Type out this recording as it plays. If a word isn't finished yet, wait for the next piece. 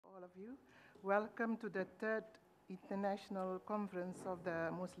of you. Welcome to the third International Conference of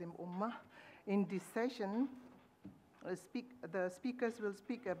the Muslim Ummah. In this session, the speakers will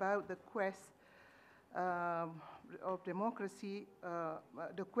speak about the quest of democracy,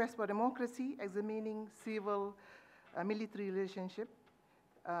 the quest for democracy, examining civil military relationship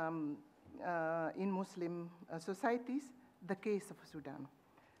in Muslim societies, the case of Sudan.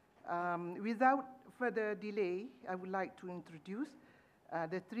 Without further delay, I would like to introduce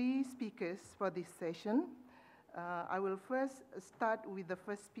the three speakers for this session. I will first start with the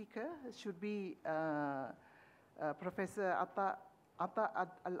first speaker. It should be Professor Atta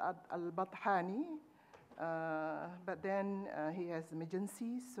Al-Bathani, but then he has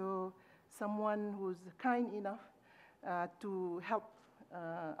emergency, so someone who's kind enough to help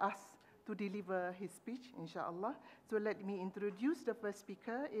us to deliver his speech, inshallah. So let me introduce the first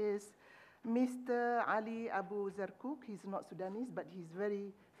speaker is Mr. Ali Abu Zarkouk. He's not Sudanese, but he's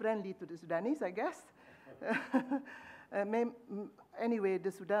very friendly to the Sudanese, I guess. Anyway,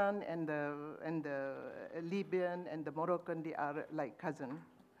 the Sudan and the Libyan and the Moroccan, they are like cousins.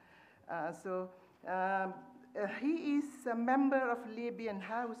 He is a member of Libyan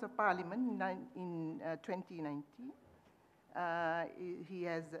House of Parliament in 2019.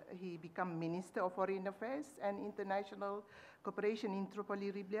 He became Minister of Foreign Affairs and International Cooperation in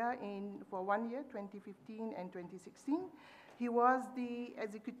Tripoli, Libya for 1 year, 2015 and 2016. He was the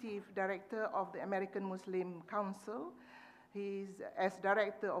Executive Director of the American Muslim Council. He's as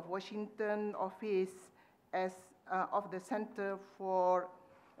Director of Washington Office of the Center for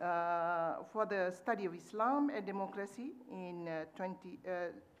the Study of Islam and Democracy in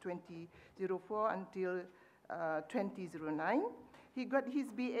 2004 until 2009. He got his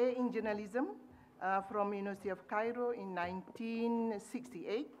BA in journalism from University of Cairo in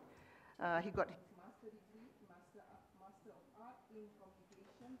 1968. He got his master degree, Master of Art in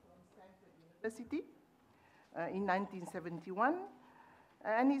Communication from Stanford University in 1971,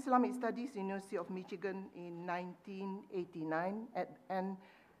 and Islamic Studies, University of Michigan in 1989, and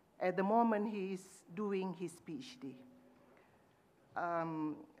at the moment he is doing his PhD.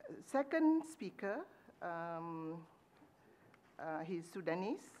 Second speaker, he's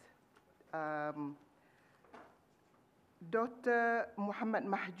Sudanese. Dr. Muhammad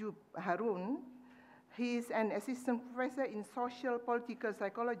Mahjoub Harun. He is an assistant professor in social political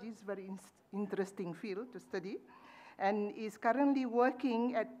psychology. It's a very interesting field to study, and is currently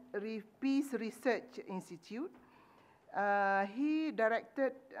working at Peace Research Institute. He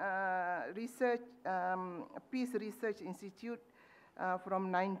directed Peace Research Institute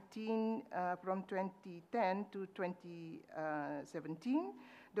from 2010 to 2017.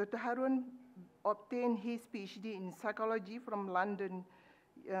 Dr. Harun obtained his PhD in psychology from London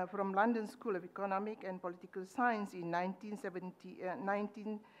School of Economic and Political Science in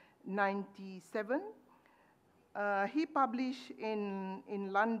 1997. He published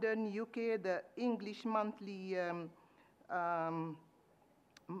in London, UK, the English Monthly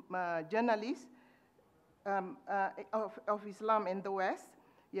Journalist of Islam in the West.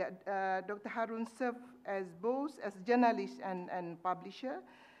 Dr. Harun served as both as journalist and publisher,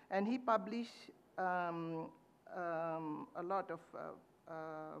 and he published a lot of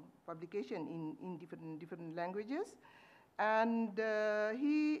publication in different languages. And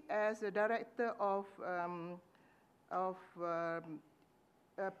he, as a director of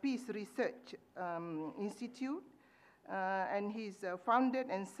Peace Research Institute, and he's founded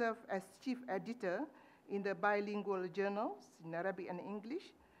and served as chief editor in the bilingual journals in Arabic and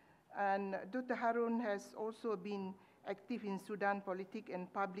English. And Dr. Harun has also been active in Sudan politics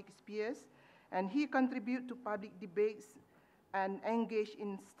and public spheres, and he contributes to public debates and engaged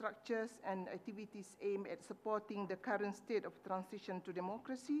in structures and activities aimed at supporting the current state of transition to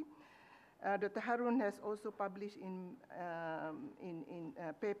democracy. Dr. Harun has also published in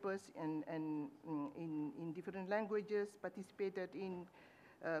papers and in different languages, participated in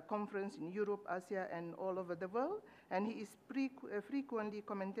conference in Europe, Asia, and all over the world. And he is frequently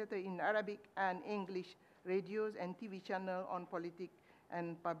commentator in Arabic and English radios and TV channel on politics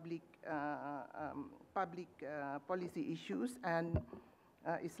and public policy issues and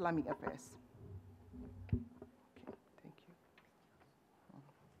Islamic affairs. Okay, thank you.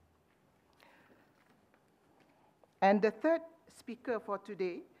 And the third speaker for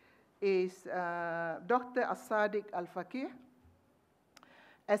today is Dr. As-Sadiq Al-Fakih.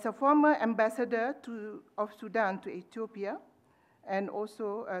 As a former ambassador of Sudan to Ethiopia and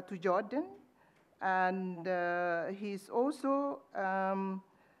also to Jordan, and he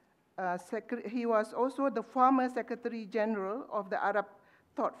was also the former Secretary General of the Arab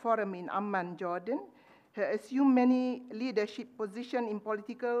Thought Forum in Amman, Jordan. He assumed many leadership positions in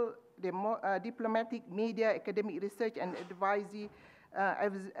political, diplomatic, media, academic research, and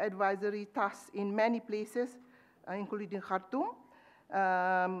advisory tasks in many places, including Khartoum,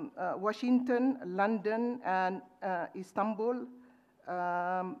 Washington, London, and Istanbul,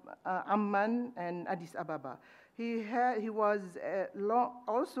 Amman, and Addis Ababa. He was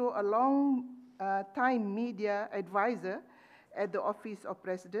also a long-time media advisor at the Office of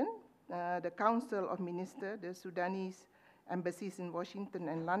President, the Council of Ministers, the Sudanese embassies in Washington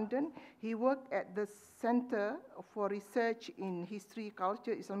and London. He worked at the Center for Research in History,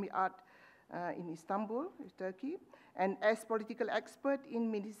 Culture, Islamic Art in Istanbul, Turkey, and as political expert in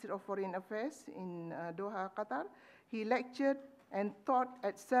Ministry of Foreign Affairs in Doha, Qatar. He lectured and taught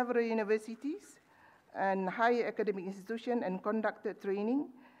at several universities and higher academic institutions and conducted training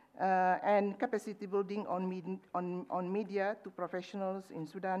and capacity building on media to professionals in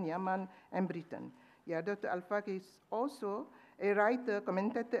Sudan, Yemen, and Britain. Yeah, Dr. Al-Faqih is also a writer,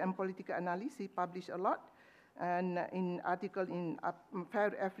 commentator, and political analyst. He published a lot and in articles in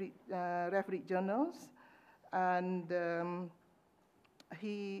refereed journals. And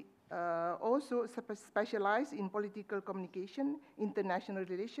he also specialized in political communication, international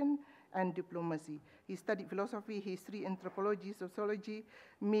relations, and diplomacy. He studied philosophy, history, anthropology, sociology,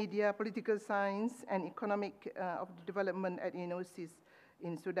 media, political science, and economic of development at universities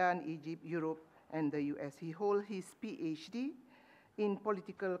in Sudan, Egypt, Europe, and the US. He holds his PhD in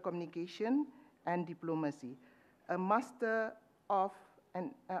political communication and diplomacy, a Master of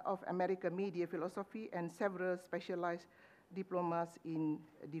American Media Philosophy, and several specialized diplomas in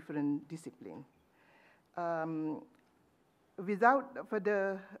different disciplines. Without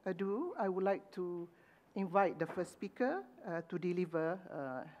further ado, I would like to invite the first speaker to deliver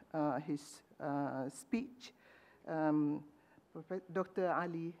his speech, Dr.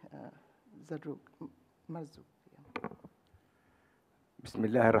 Ali Marzouk.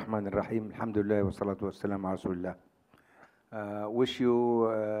 Bismillah ar-Rahman ar-Rahim. Alhamdulillah wa salatu wa salam ala Rasulullah. Wish you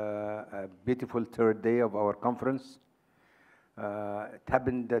a beautiful third day of our conference. It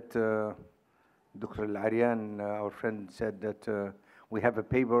happened that Dr. Al-Aryan, our friend, said that we have a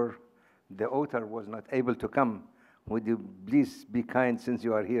paper. The author was not able to come. Would you please be kind since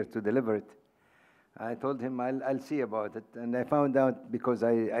you are here to deliver it? I told him I'll see about it. And I found out, because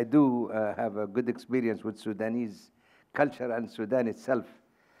I do have a good experience with Sudanese culture and Sudan itself,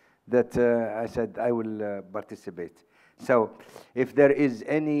 that I said I will participate. So if there is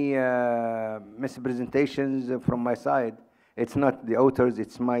any misrepresentations from my side, it's not the authors,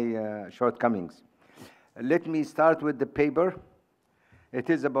 it's my shortcomings. Let me start with the paper. It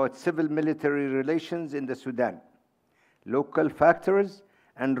is about civil-military relations in the Sudan, local factors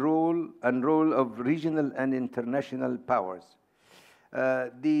and role of regional and international powers.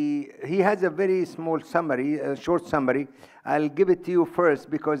 He has a very small summary, a short summary. I'll give it to you first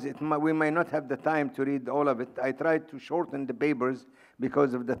because we might not have the time to read all of it. I tried to shorten the papers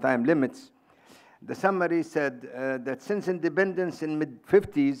because of the time limits. The summary said that since independence in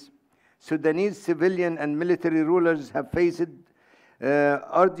mid-50s, Sudanese civilian and military rulers have faced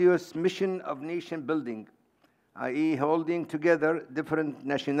arduous mission of nation building, i.e. holding together different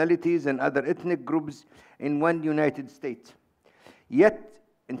nationalities and other ethnic groups in one united state. Yet,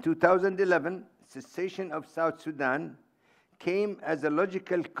 in 2011, cessation of South Sudan came as a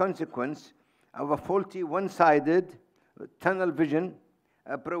logical consequence of a faulty one-sided tunnel vision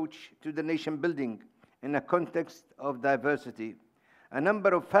approach to the nation building in a context of diversity. A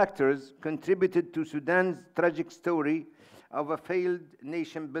number of factors contributed to Sudan's tragic story of a failed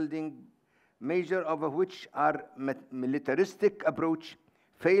nation building, major of which are militaristic approach,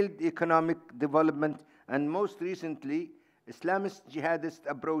 failed economic development, and most recently, Islamist jihadist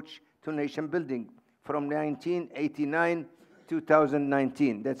approach to nation building from 1989 to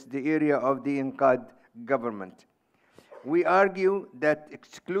 2019. That's the area of the Inqad government. We argue that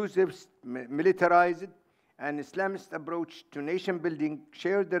exclusive, militarized, and Islamist approach to nation building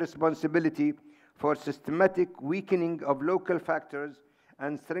share the responsibility for systematic weakening of local factors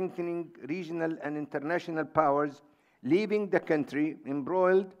and strengthening regional and international powers, leaving the country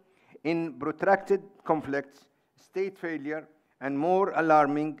embroiled in protracted conflicts, state failure, and more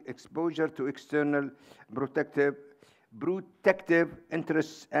alarming exposure to external protective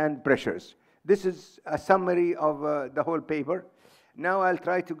interests and pressures. This is a summary of the whole paper. Now I'll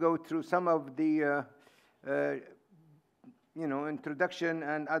try to go through some of the introduction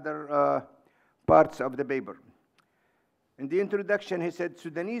and other parts of the paper. In the introduction, he said,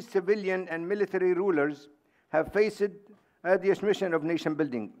 Sudanese civilian and military rulers have faced arduous mission of nation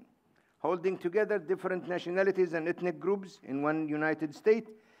building, holding together different nationalities and ethnic groups in one united state.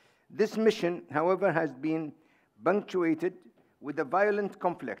 This mission, however, has been punctuated with a violent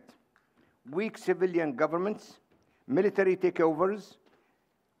conflict, weak civilian governments, military takeovers,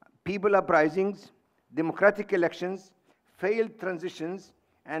 people uprisings, democratic elections, failed transitions,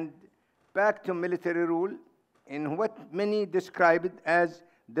 and back to military rule in what many describe it as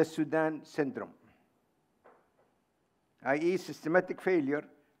the Sudan syndrome, i.e. systematic failure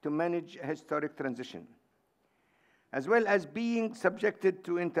to manage a historic transition, as well as being subjected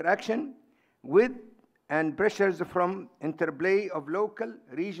to interaction with and pressures from interplay of local,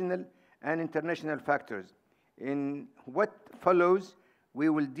 regional, and international factors. In what follows, we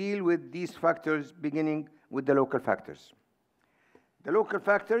will deal with these factors beginning with the local factors. The local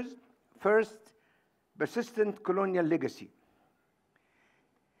factors, first, persistent colonial legacy.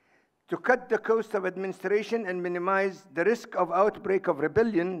 To cut the cost of administration and minimize the risk of outbreak of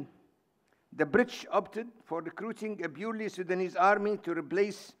rebellion, the British opted for recruiting a purely Sudanese army to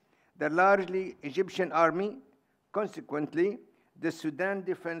replace the largely Egyptian army. Consequently, the Sudan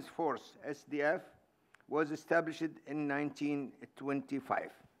Defense Force, SDF, was established in 1925.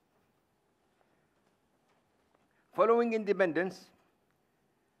 Following independence,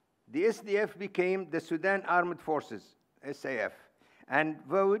 the SDF became the Sudan Armed Forces, SAF, and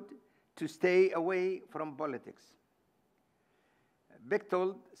vowed to stay away from politics.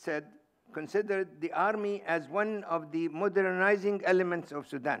 Bechtold said, considered the army as one of the modernizing elements of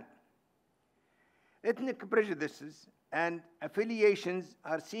Sudan. Ethnic prejudices and affiliations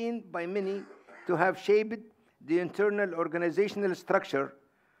are seen by many to have shaped the internal organizational structure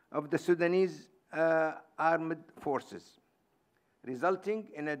of the Sudanese armed forces, resulting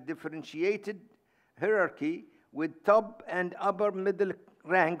in a differentiated hierarchy with top and upper middle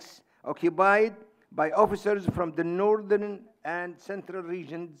ranks occupied by officers from the northern and central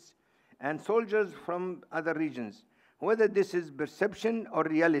regions and soldiers from other regions. Whether this is perception or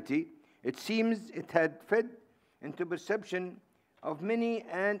reality, it seems it had fed into perception of many,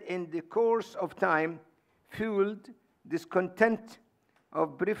 and in the course of time fueled discontent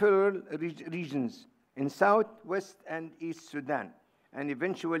of peripheral regions in South, West, and East Sudan, and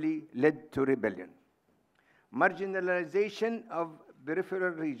eventually led to rebellion. Marginalization of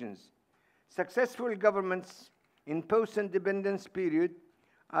peripheral regions. Successful governments in post-independence period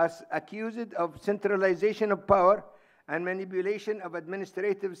are accused of centralization of power and manipulation of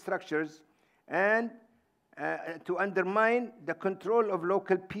administrative structures and to undermine the control of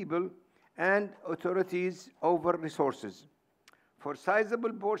local people and authorities over resources. For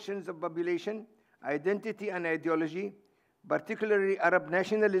sizable portions of population, identity and ideology, particularly Arab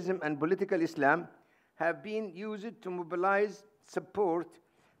nationalism and political Islam, have been used to mobilize support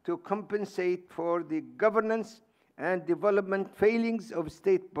to compensate for the governance and development failings of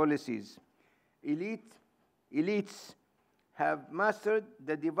state policies. Elites have mastered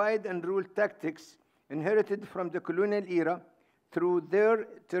the divide and rule tactics inherited from the colonial era through their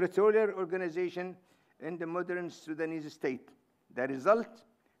territorial organization in the modern Sudanese state. The result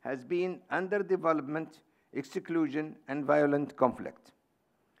has been underdevelopment, exclusion, and violent conflict.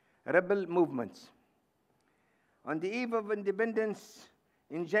 Rebel movements. On the eve of independence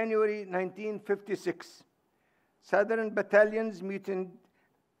in January 1956, Southern battalions mutinied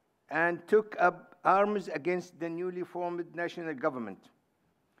and took up arms against the newly formed national government.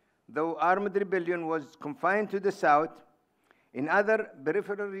 Though armed rebellion was confined to the south, in other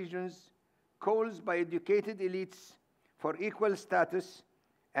peripheral regions, calls by educated elites for equal status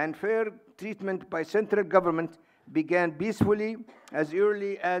and fair treatment by central government began peacefully as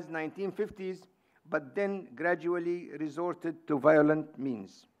early as 1950s, but then gradually resorted to violent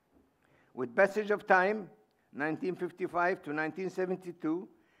means. With passage of time, 1955 to 1972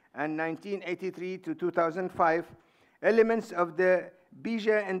 and 1983 to 2005, elements of the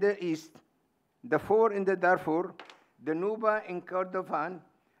Bija in the east, the Four in the Darfur, the Nuba in Kordofan,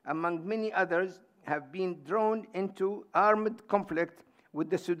 among many others, have been drawn into armed conflict with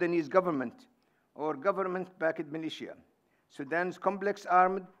the Sudanese government or government-backed militia. Sudan's complex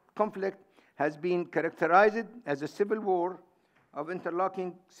armed conflict has been characterized as a civil war of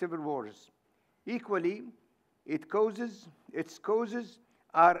interlocking civil wars. Equally, its causes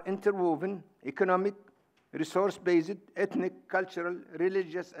are interwoven: economic, resource-based, ethnic, cultural,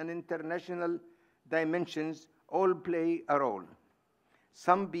 religious, and international dimensions all play a role,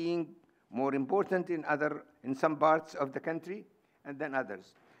 some being more important in some parts of the country and than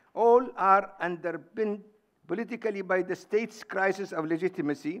others. All are underpinned politically by the state's crisis of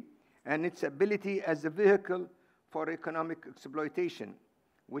legitimacy and its ability as a vehicle for economic exploitation,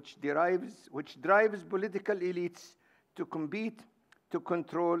 which drives political elites to compete to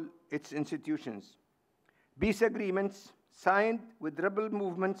control its institutions. Peace agreements signed with rebel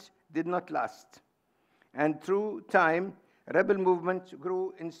movements did not last. And through time, rebel movements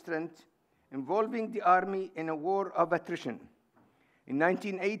grew in strength, involving the army in a war of attrition. In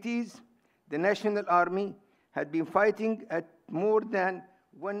 1980s, the National Army had been fighting at more than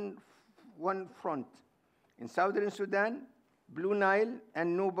one front in southern Sudan, Blue Nile,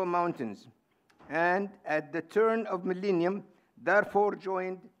 and Nuba Mountains. And at the turn of millennium, Darfur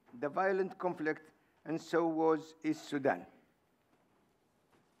joined the violent conflict, and so was East Sudan.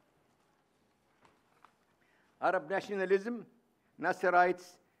 Arab nationalism,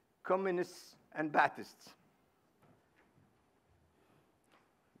 Nasserites, communists, and Ba'athists.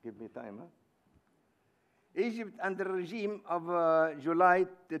 Give me time, huh? Egypt, under the regime of July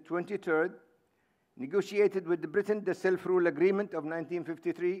the 23rd, negotiated with Britain the Self-Rule Agreement of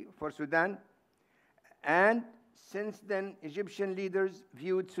 1953 for Sudan, and since then, Egyptian leaders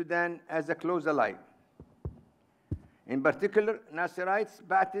viewed Sudan as a close ally. In particular, Nasserites,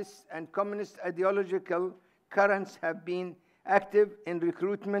 Ba'athists, and communist ideological currents have been active in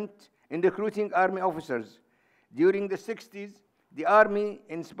recruiting army officers. During the 60s, the army,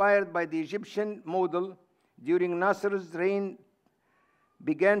 inspired by the Egyptian model during Nasser's reign,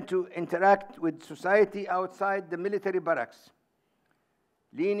 began to interact with society outside the military barracks,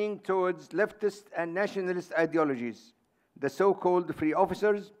 leaning towards leftist and nationalist ideologies. The so-called Free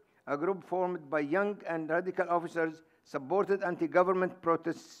Officers, a group formed by young and radical officers, supported anti-government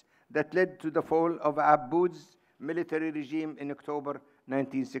protests that led to the fall of Aboud's military regime in October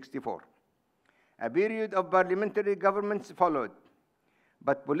 1964. A period of parliamentary governments followed,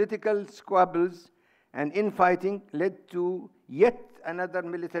 but political squabbles and infighting led to yet another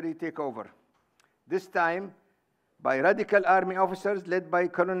military takeover, this time by radical army officers led by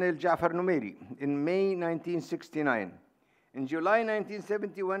Colonel Ja'far Numeri in May 1969. In July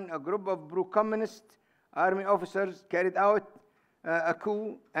 1971, a group of pro-communist army officers carried out a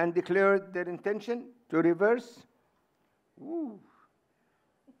coup and declared their intention to reverse. Ooh.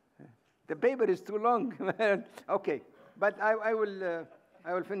 The paper is too long. Okay, but I will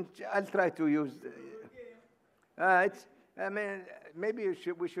finish. I'll try to use. Maybe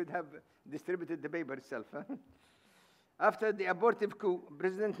we should have distributed the paper itself. Huh? After the abortive coup,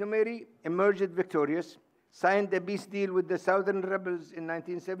 President Numeri emerged victorious, signed a peace deal with the southern rebels in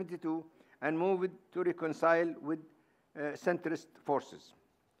 1972, and moved to reconcile with centrist forces.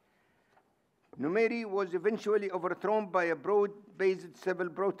 Numeri was eventually overthrown by a broad-based civil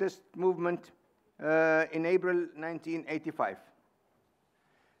protest movement in April 1985.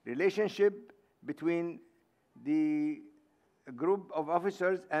 Relationship between the group of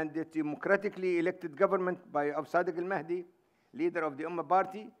officers and the democratically elected government of Sadiq al-Mahdi, leader of the Ummah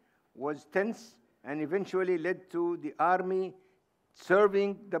Party, was tense and eventually led to the army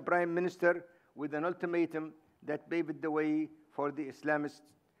serving the prime minister with an ultimatum that paved the way for the Islamist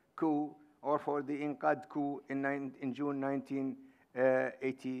coup, or for the Inqad coup in June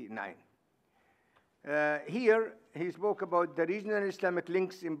 1989. Here, he spoke about the regional Islamic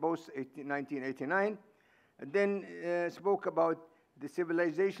links in both 1989, and then spoke about the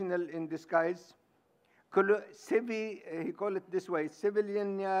civilizational in disguise. He called it this way,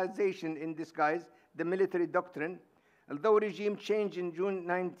 civilianization in disguise, the military doctrine. Although regime change in June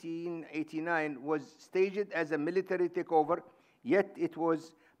 1989 was staged as a military takeover, yet it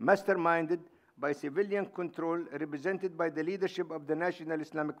was masterminded by civilian control represented by the leadership of the National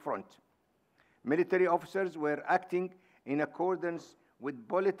Islamic Front. Military officers were acting in accordance with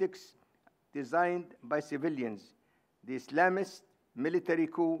politics designed by civilians. The Islamist military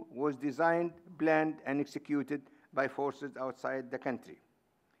coup was designed, planned, and executed by forces outside the country.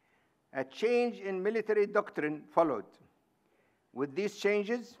 A change in military doctrine followed. With these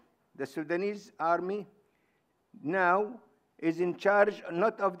changes, the Sudanese army now is in charge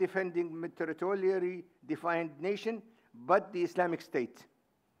not of defending territorially defined nation, but the Islamic State,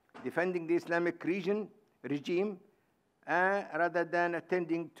 defending the Islamic regime, rather than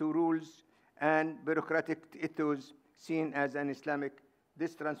attending to rules and bureaucratic ethos seen as an Islamic.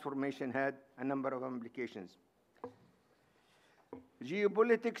 This transformation had a number of implications.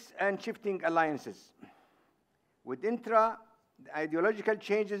 Geopolitics and shifting alliances. With ideological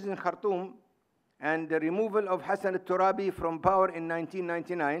changes in Khartoum and the removal of Hassan al-Turabi from power in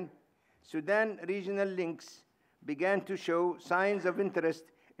 1999, Sudan regional links began to show signs of interest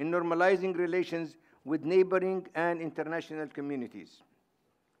in normalizing relations with neighboring and international communities.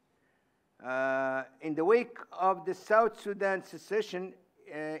 In the wake of the South Sudan secession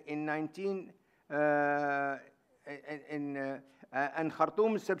and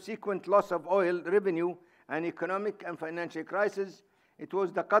Khartoum's subsequent loss of oil revenue and economic and financial crisis, it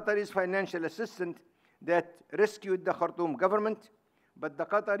was the Qataris financial assistance that rescued the Khartoum government But the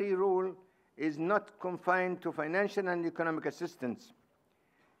Qatari role is not confined to financial and economic assistance.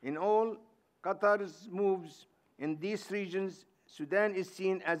 In all Qatar's moves in these regions, Sudan is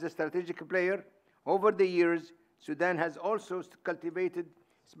seen as a strategic player. Over the years, Sudan has also cultivated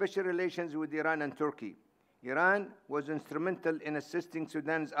special relations with Iran and Turkey. Iran was instrumental in assisting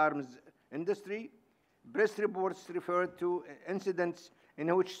Sudan's arms industry. Press reports refer to incidents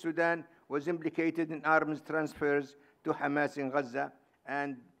in which Sudan was implicated in arms transfers to Hamas in Gaza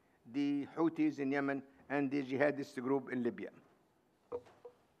and the Houthis in Yemen and the jihadist group in Libya.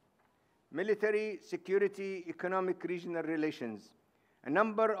 Military, security, economic, regional relations. A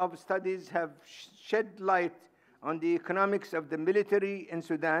number of studies have shed light on the economics of the military in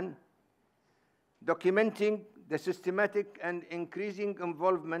Sudan, documenting the systematic and increasing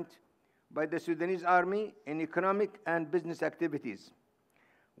involvement by the Sudanese army in economic and business activities.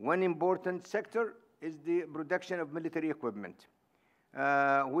 One important sector is the production of military equipment,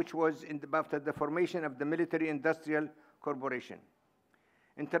 which was after the formation of the Military Industrial Corporation.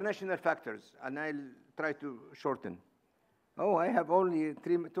 International factors, and I'll try to shorten. Oh, I have only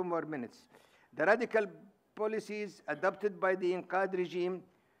 2 more minutes. The radical policies adopted by the Inqaad regime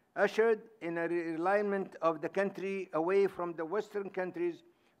ushered in a realignment of the country away from the Western countries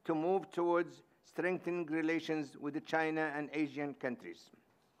to move towards strengthening relations with China and Asian countries.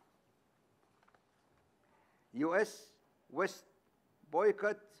 US, West,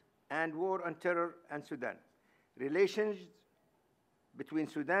 boycott and war on terror and Sudan. Relations between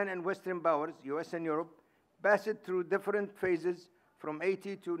Sudan and Western powers, US and Europe, passed through different phases from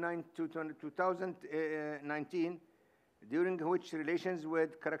 80 to 2019, during which relations were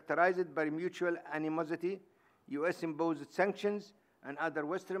characterized by mutual animosity. US imposed sanctions and other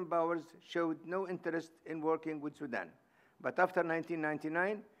Western powers showed no interest in working with Sudan. But after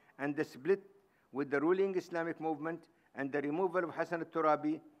 1999 and the split with the ruling Islamic movement and the removal of Hassan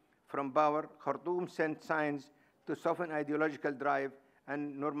al-Turabi from power, Khartoum sent signs to soften ideological drive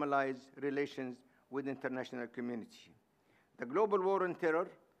and normalize relations with the international community. The global war on terror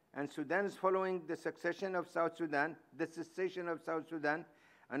and Sudan's following the cessation of South Sudan,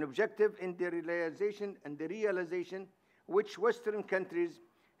 an objective in the realization which Western countries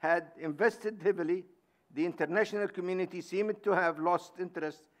had invested heavily, the international community seemed to have lost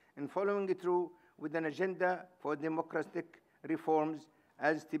interest in following it through with an agenda for democratic reforms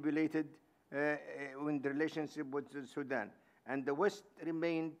as stipulated in the relationship with Sudan, and the West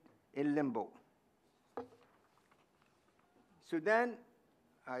remained in limbo. Sudan,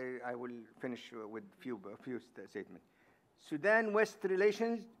 I will finish with a few statements. Sudan-West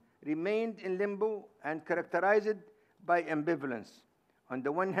relations remained in limbo and characterized by ambivalence. On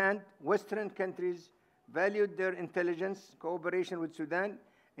the one hand, Western countries valued their intelligence cooperation with Sudan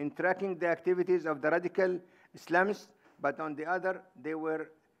in tracking the activities of the radical Islamists, but on the other, they were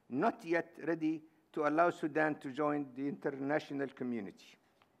not yet ready to allow Sudan to join the international community.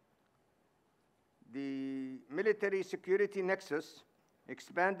 The military security nexus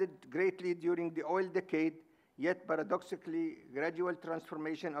expanded greatly during the oil decade, yet paradoxically, gradual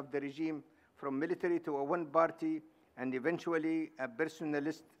transformation of the regime from military to a one-party and eventually a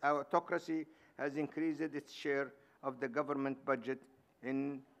personalist autocracy has increased its share of the government budget.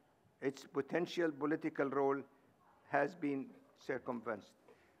 In its potential political role has been circumvented.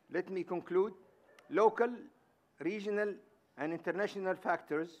 Let me conclude. Local, regional, and international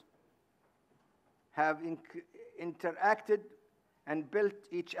factors have interacted and built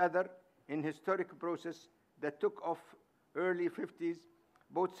each other in historic process that took off early 50s.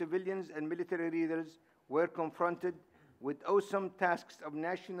 Both civilians and military leaders were confronted with awesome tasks of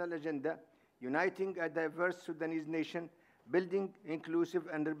national agenda, uniting a diverse Sudanese nation, building inclusive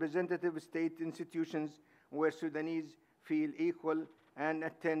and representative state institutions where Sudanese feel equal and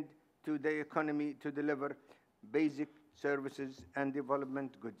attend to the economy to deliver basic services and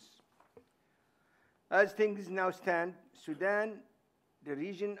development goods. As things now stand, Sudan, the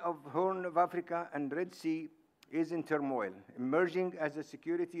region of Horn of Africa and Red Sea, is in turmoil, emerging as a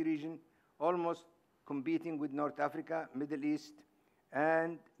security region, almost competing with North Africa, Middle East,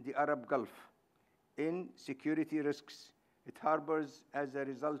 and the Arab Gulf in security risks it harbors as a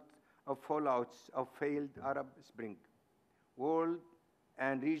result of fallouts of failed Arab Spring. World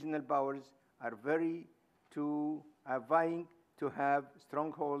and regional powers are vying to have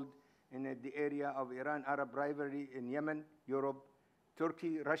stronghold in the area of Iran-Arab rivalry in Yemen, Europe,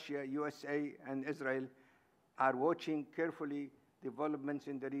 Turkey, Russia, USA, and Israel are watching carefully developments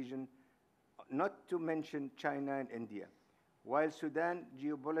in the region, not to mention China and India. While Sudan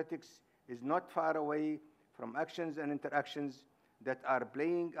geopolitics is not far away from actions and interactions that are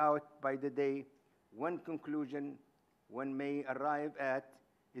playing out by the day, one conclusion one may arrive at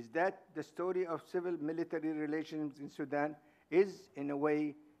is that the story of civil-military relations in Sudan is, in a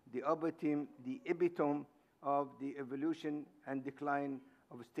way, the epitome of the evolution and decline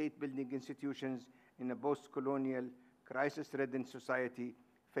of state-building institutions in a post-colonial, crisis-ridden society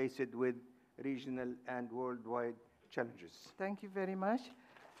faced with regional and worldwide challenges. Thank you very much.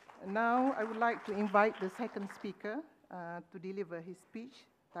 Now I would like to invite the second speaker to deliver his speech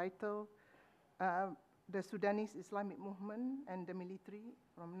titled The Sudanese Islamic Movement and the Military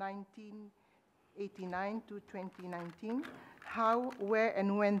from 1989 to 2019, How, Where,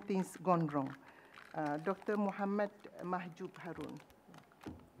 and When Things Gone Wrong. Dr. Muhammad Mahjoub Harun.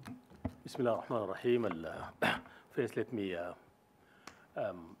 Bismillah ar-Rahman ar-Rahim. First, let me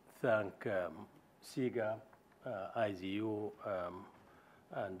thank SIGA, IZU,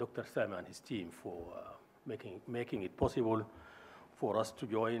 and Dr. Sami and his team for making it possible for us to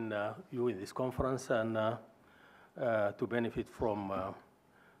join you in this conference and to benefit from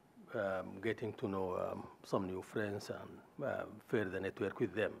getting to know some new friends and further network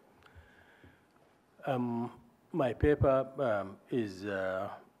with them. My paper is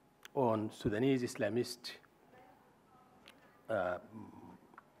on Sudanese Islamist, the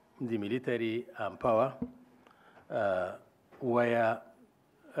military and power, where,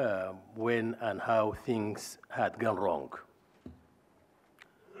 when, and how things had gone wrong.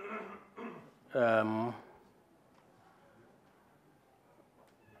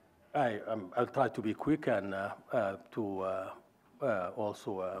 I'll try to be quick and to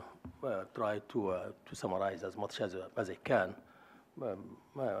also try to summarize as much as I can a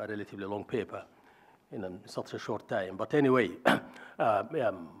relatively long paper in such a short time. But anyway,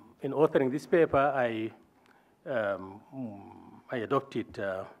 in authoring this paper, I adopted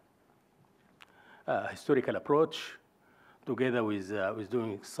a historical approach together with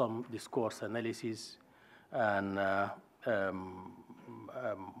doing some discourse analysis and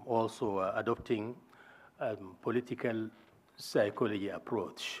also adopting a political psychology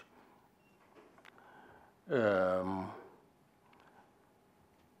approach.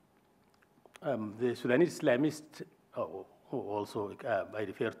 The Sudanese Islamist, also I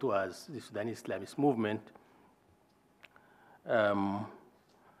refer to as the Sudanese Islamist movement,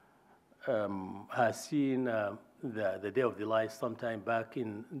 has seen the day of the light sometime back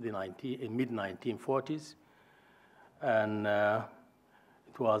in the mid-1940s, and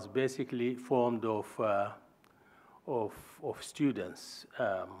it was basically formed of students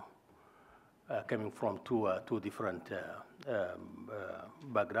coming from two different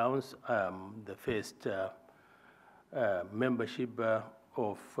backgrounds. The first membership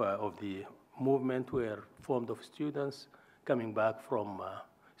of the movement were formed of students coming back from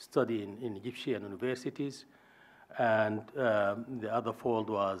studying in Egyptian universities, and the other fold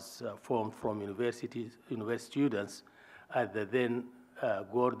was formed from university students at the then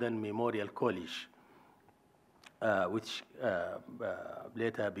Gordon Memorial College, which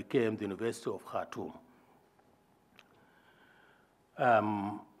later became the University of Khartoum.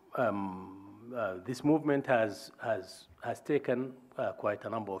 This movement has taken quite a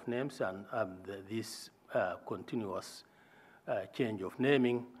number of names, and this continuous change of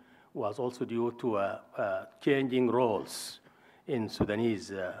naming was also due to changing roles in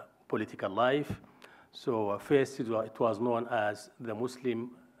Sudanese political life. So first it was known as the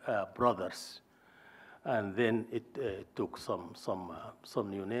Muslim Brothers, and then it took some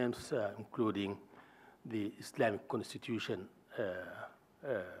new names, including the Islamic Constitution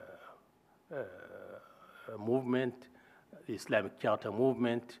movement, the Islamic Charter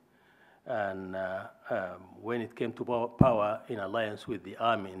movement, and when it came to power in alliance with the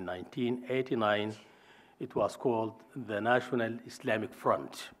army in 1989, it was called the National Islamic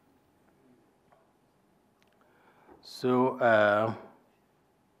Front. So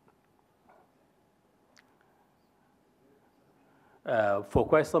for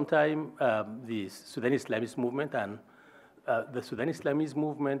quite some time, the Sudanese Islamist movement, and the Sudanese Islamist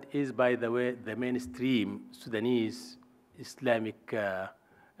movement is, by the way, the mainstream Sudanese Islamic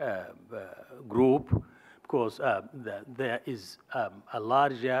group, because there is a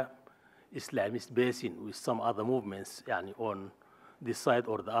larger Islamist basin with some other movements on this side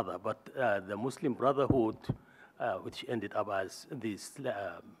or the other. But the Muslim Brotherhood, which ended up as the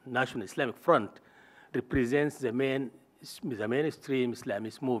National Islamic Front, represents the mainstream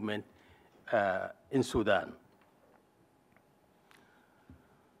Islamist movement in Sudan.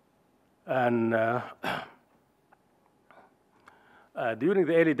 And during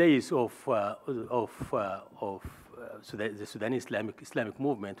the early days of the Sudanese Islamic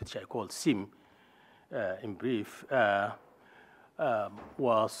movement, which I call SIM in brief,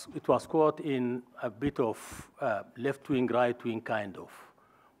 was caught in a bit of left-wing, right-wing kind of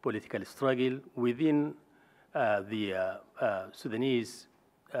political struggle within the Sudanese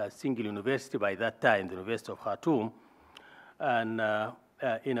single university by that time, the University of Khartoum. And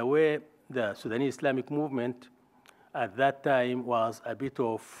in a way, the Sudanese Islamic movement at that time was a bit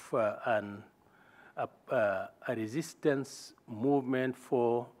of a resistance movement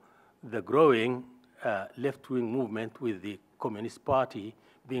for the growing left-wing movement, with the Communist Party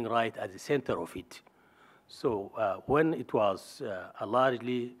being right at the center of it. So when it was a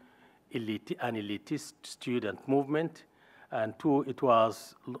largely an elitist student movement, and two, it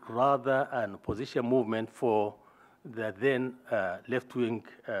was rather an opposition movement for the then left-wing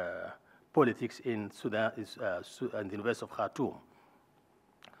politics in Sudan, and the University of Khartoum.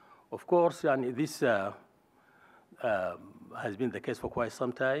 Of course, and this has been the case for quite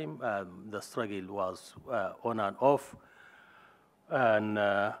some time. The struggle was on and off, and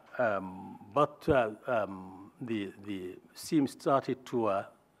but the scene started to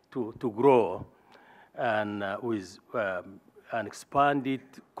grow, and with an expanded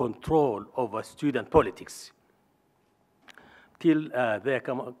control over student politics, till there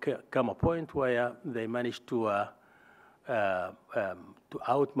come a point where they managed to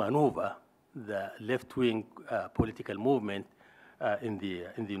outmaneuver the left-wing political movement in the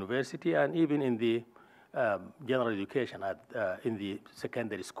university, and even in the general education in the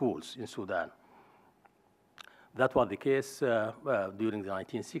secondary schools in Sudan. That was the case during the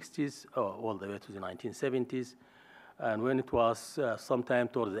 1960s all the way to the 1970s. And when it was sometime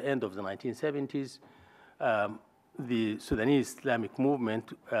towards the end of the 1970s, the Sudanese Islamic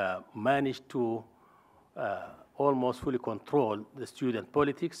movement managed to almost fully control the student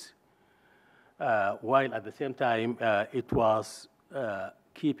politics, while at the same time it was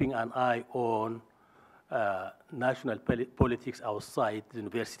keeping an eye on national politics outside the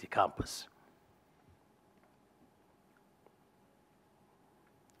university campus.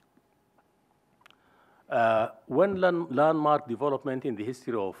 One landmark development in the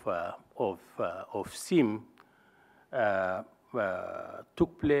history of SIM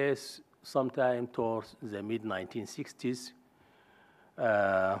took place sometime towards the mid-1960s.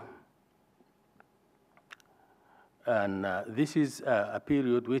 And this is a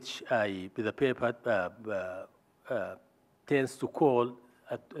period which the paper tends to call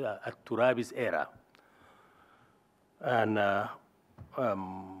Turabi's era. And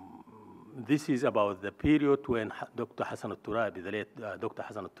this is about the period when Dr. Hassan al-Turabi, the late Dr.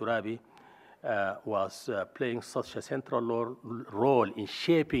 Hassan al-Turabi, was playing such a central role in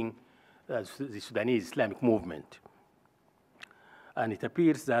shaping the Sudanese Islamic movement. And it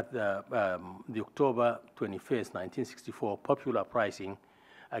appears that the October 21st, 1964 popular uprising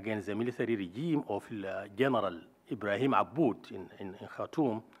against the military regime of General Ibrahim Aboud in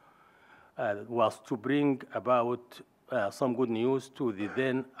Khartoum was to bring about some good news to the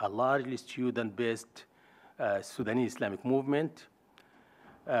then largely student-based Sudanese Islamic movement.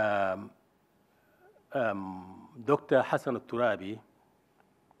 Dr. Hassan al-Turabi,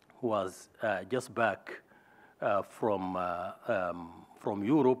 who was just back from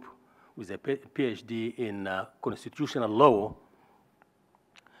Europe with a PhD in constitutional law,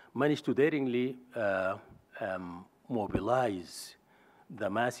 managed to daringly mobilize the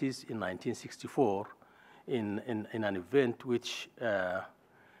masses in 1964 in an event which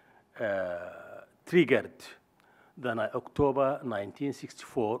triggered the October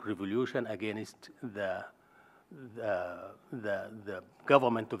 1964 revolution against the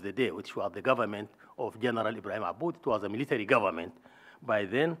government of the day, which was the government of General Ibrahim Aboud. It was a military government by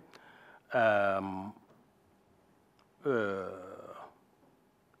then.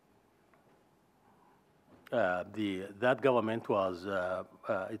 That government was,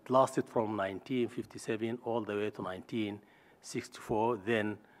 it lasted from 1957 all the way to 1964.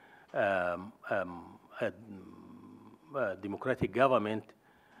 Then a democratic government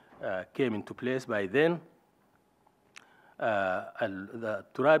came into place by then. The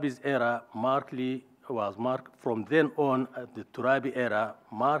Turabi's era was marked from then on. The Turabi era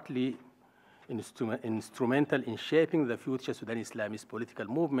markedly instrumental in shaping the future Sudanese Islamist political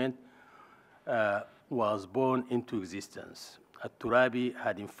movement was born into existence. Turabi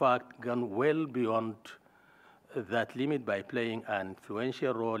had in fact gone well beyond that limit by playing an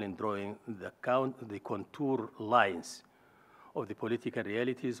influential role in drawing the contour lines of the political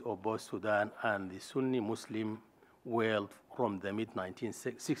realities of both Sudan and the Sunni Muslim world from the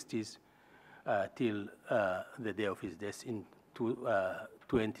mid-1960s till the day of his death in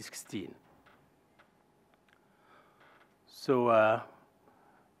 2016. So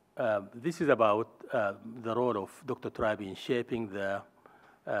this is about the role of Dr. Turabi in shaping the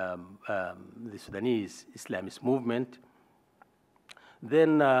Sudanese Islamist movement.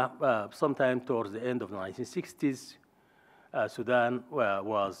 Then, sometime towards the end of the 1960s, Sudan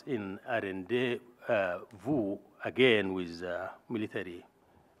was in a rendezvous again with military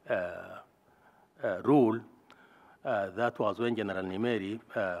rule. That was when General Nimeri,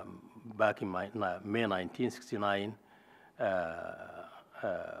 back in May 1969,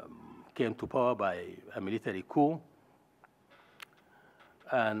 came to power by a military coup.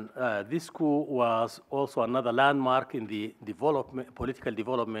 And this coup was also another landmark in the political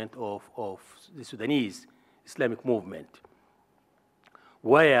development of the Sudanese Islamic movement,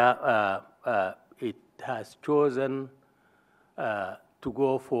 where it has chosen to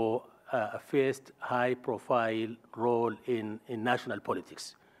go for a first high-profile role in national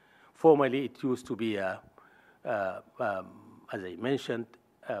politics. Formerly, it used to be, as I mentioned,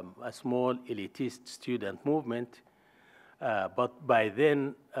 a small elitist student movement, but by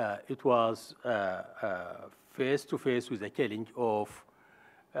then it was face to face with the challenge of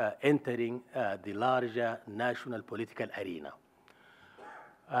entering the larger national political arena.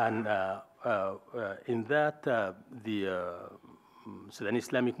 And in that, the Sudanese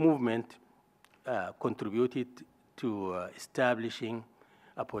Islamic movement contributed to establishing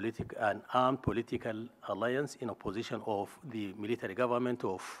an armed political alliance in opposition of the military government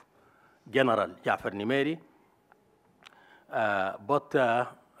of General Ja'far Nimeri. But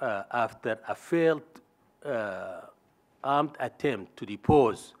after a failed armed attempt to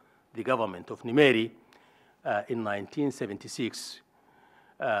depose the government of Nimeri in 1976,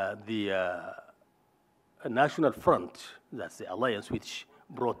 the National Front, that's the alliance which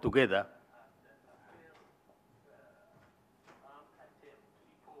brought together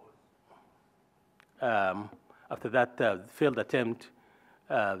after that failed attempt,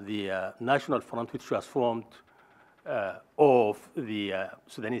 the National Front, which was formed of the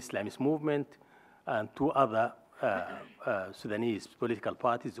Sudanese Islamist movement and two other Sudanese political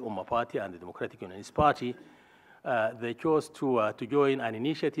parties, the Ummah Party and the Democratic Unionist Party, they chose to join an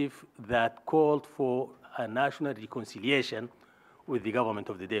initiative that called for a national reconciliation with the government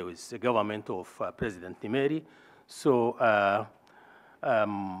of the day, with the government of President Nimeri. So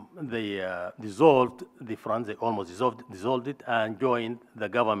they dissolved the front, they almost dissolved it, and joined the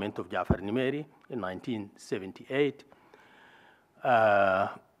government of Ja'far Nimeri in 1978.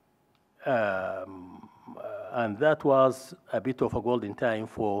 And that was a bit of a golden time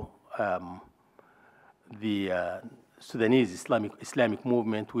for the Sudanese Islamic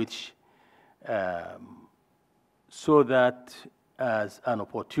movement, which saw that as an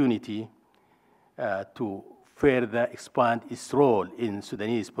opportunity to further expand its role in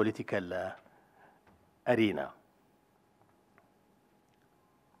Sudanese political arena.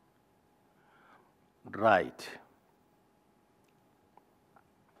 Right.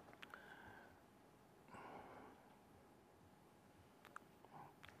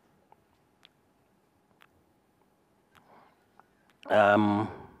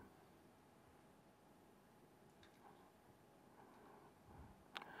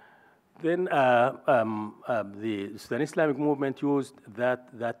 Then the Sudanese Islamic movement used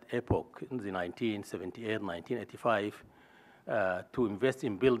that epoch in the 1978, 1985 to invest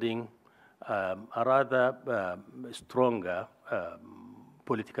in building a rather stronger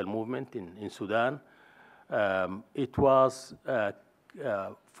political movement in Sudan. It was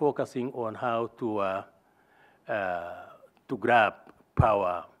focusing on how to grab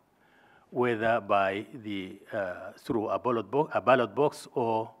power, whether by through a ballot box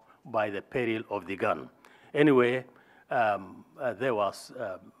or by the peril of the gun. Anyway, there was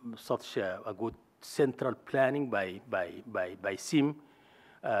such a good central planning by SIM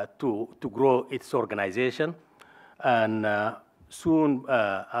to grow its organization, and soon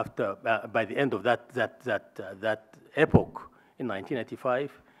after, by the end of that epoch in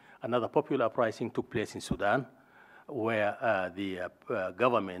 1995, another popular uprising took place in Sudan, where the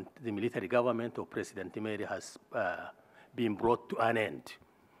military government of President Nimeri has been brought to an end.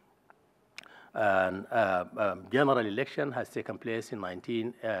 And general election has taken place in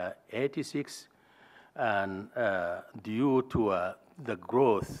 1986, and due to the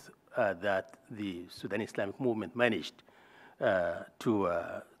growth that the Sudanese Islamic movement managed to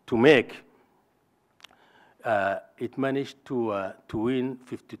make, it managed to win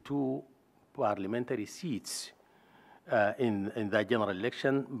 52 parliamentary seats in that general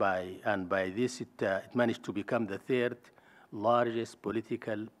election. And by this, it managed to become the third largest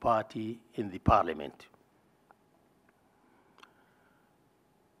political party in the parliament.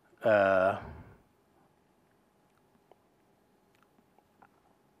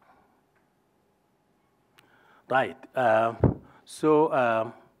 Right.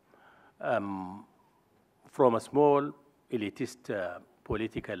 From a small elitist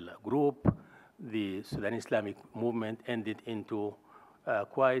political group, the Sudan Islamic movement ended into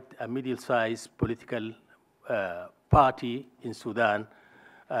quite a middle-sized political party in Sudan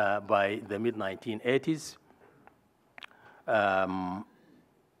by the mid-1980s.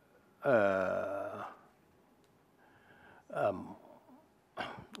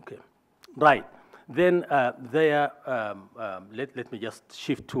 Okay, right. Then let me just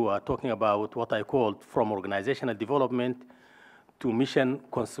shift to talking about what I called from organizational development to mission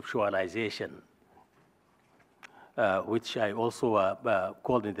conceptualization, which I also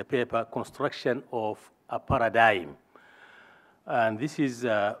called in the paper construction of a paradigm. And this is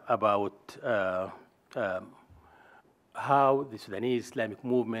about how the Sudanese Islamic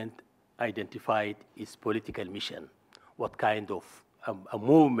movement identified its political mission, what kind of a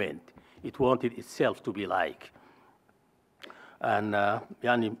movement it wanted itself to be like. And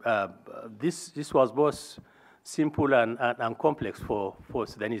this was both simple and complex for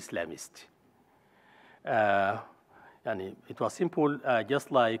Sudanese Islamists. And it was simple,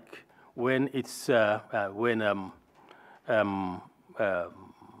 just like when it's when a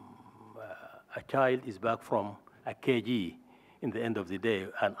child is back from a KG in the end of the day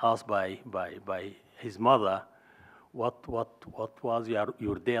and asked by his mother, what was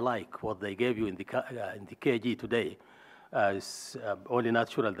your day like? What they gave you in the KG today? It's only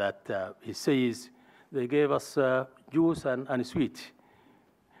natural that he says they gave us juice and sweet.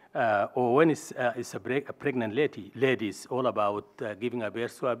 Or when it's a pregnant lady, it's all about giving a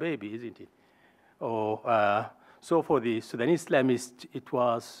birth to a baby, isn't it? Or so for the Sudanese Islamists, it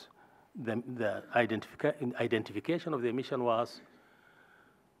was the identification of the mission was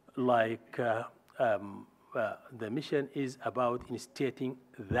like the mission is about instating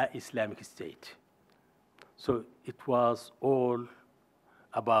the Islamic State. So it was all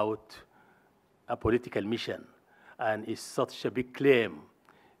about a political mission, and it's such a big claim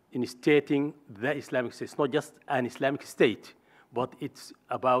in stating the Islamic State. It's not just an Islamic State, but it's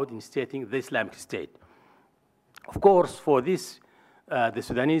about instating the Islamic State. Of course, for this, the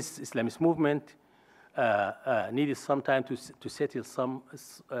Sudanese Islamist movement needed some time to settle some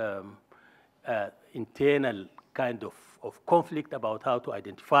internal kind of conflict about how to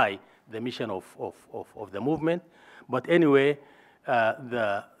identify the mission of the movement. But anyway,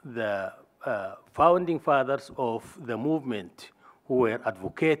 the founding fathers of the movement who were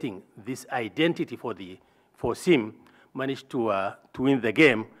advocating this identity for SIM managed to win the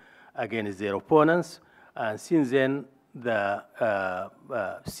game against their opponents. And since then, the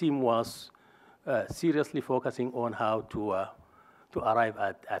SIM was seriously focusing on how to arrive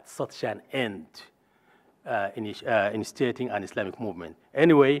at such an end in stating an Islamic movement.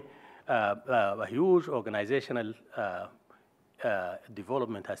 Anyway, a huge organizational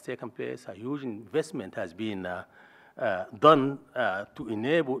development has taken place. A huge investment has been done to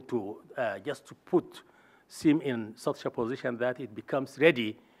enable just to put SIM in such a position that it becomes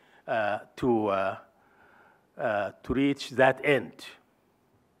ready to reach that end.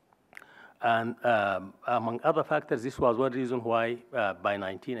 And among other factors, this was one reason why by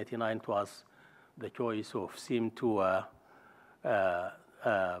 1989 it was the choice of SIM to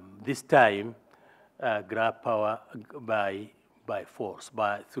this time grab power by force,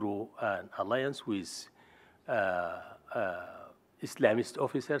 through an alliance with Islamist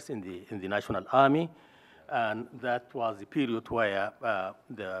officers in the National Army. And that was the period where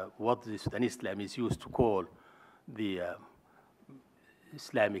what the Sudanese Islamists used to call the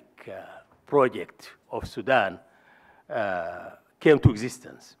Islamic project of Sudan came to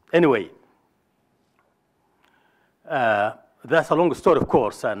existence. Anyway, that's a long story, of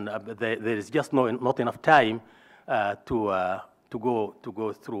course, and there is just not enough time to go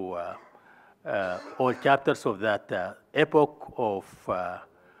through all chapters of that epoch of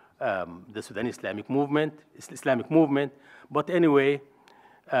the Sudanese Islamic movement. But anyway,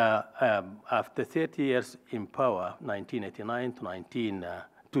 after 30 years in power, 1989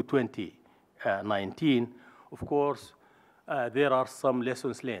 to 2019, of course, there are some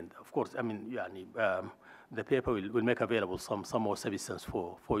lessons learned. Of course, I mean, the paper will make available some more substance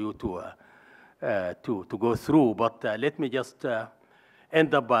for you to go through. But let me just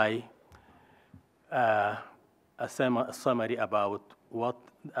end up by a summary about what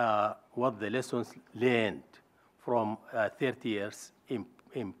the lessons learned from 30 years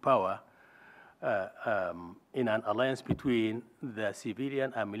in power in an alliance between the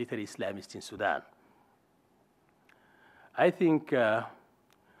civilian and military Islamists in Sudan. I think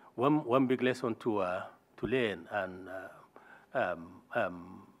one big lesson to learn and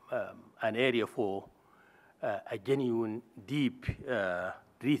an area for a genuine, deep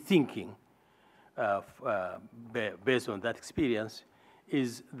rethinking based on that experience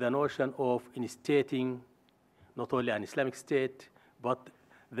is the notion of instating not only an Islamic state, but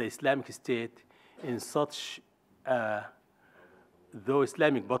the Islamic state in such, though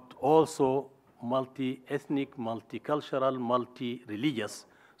Islamic, but also multi-ethnic, multicultural, multi-religious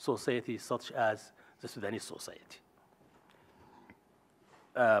society such as the Sudanese society.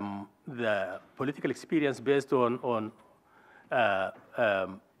 The political experience based on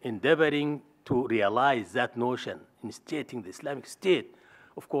endeavoring to realize that notion in stating the Islamic State,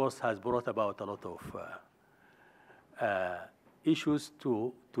 of course, has brought about a lot of issues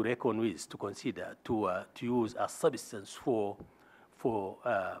to reckon with, to consider, to use as substance for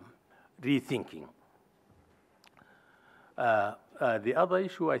rethinking. The other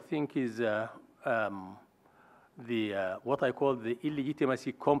issue, I think, is what I call the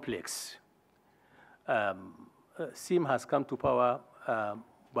illegitimacy complex. SIM has come to power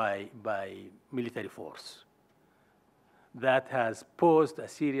by military force. That has posed a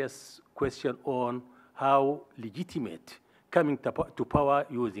serious question on how legitimate coming to power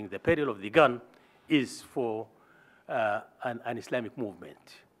using the peril of the gun is for an Islamic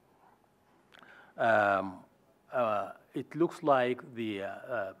movement. It looks like the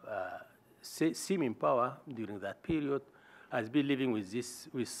SIM in power during that period has been living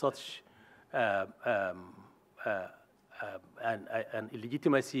with such an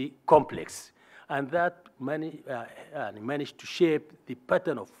illegitimacy complex, and that managed to shape the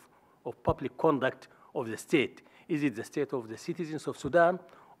pattern of public conduct of the state. Is it the state of the citizens of Sudan,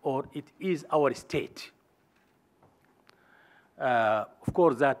 or it is our state? Of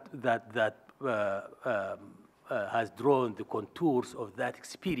course, that has drawn the contours of that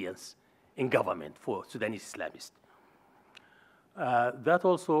experience in government for Sudanese Islamists. That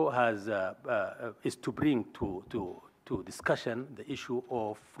also is to bring to discussion the issue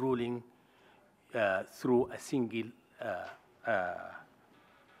of ruling through a single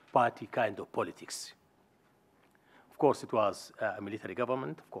party kind of politics. Of course, it was a military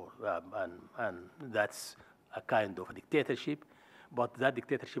government, of course, and that's a kind of a dictatorship, but that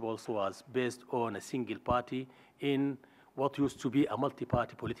dictatorship also was based on a single party in what used to be a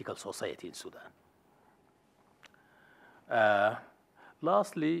multi-party political society in Sudan.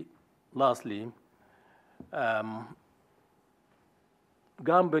 Lastly,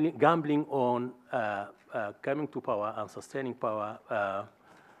 gambling on coming to power and sustaining power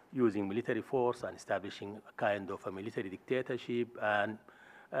using military force and establishing a kind of a military dictatorship and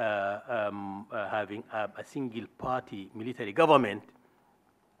having a single party military government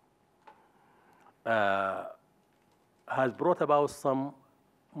has brought about some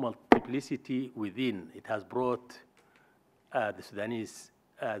multiplicity within. It has brought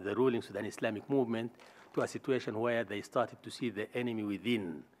the ruling Sudanese Islamic movement to a situation where they started to see the enemy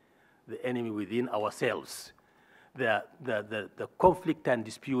within ourselves, the conflict and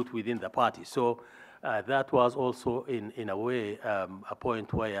dispute within the party. So that was also, in a way, a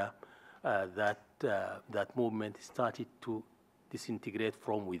point where that movement started to disintegrate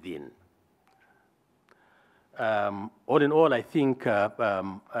from within. All in all, I think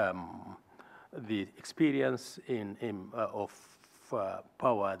the experience of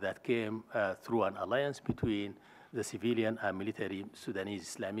power that came through an alliance between the civilian and military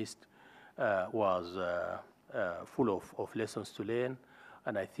Sudanese Islamists was full of lessons to learn.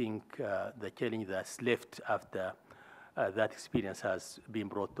 And I think the challenge that's left after that experience has been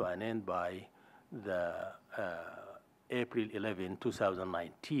brought to an end by the April 11,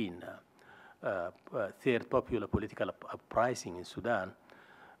 2019 third popular political uprising in Sudan.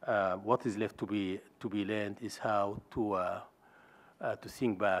 What is left to be learned is how to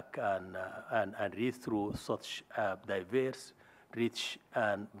think back and read through such diverse, rich,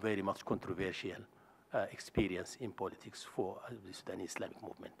 and very much controversial experience in politics for the Sudanese Islamic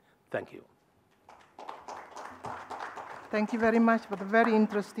movement. Thank you. Thank you very much for the very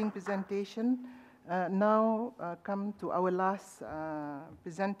interesting presentation. Now come to our last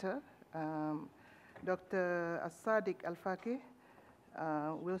presenter, Dr. As-Sadiq Al-Faqih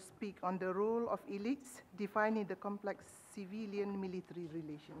will speak on the role of elites defining the complex civilian-military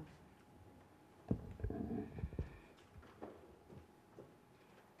relation.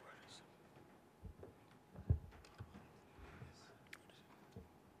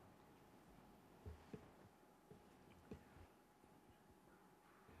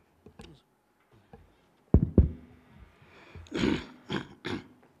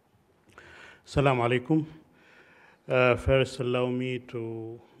 Assalamu alaikum. First, allow me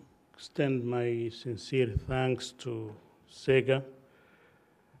to extend my sincere thanks to SEGA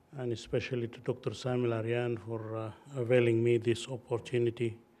and especially to Dr. Samuel Aryan for availing me this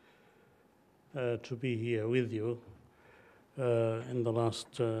opportunity to be here with you in the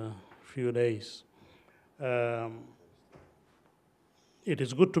last few days. It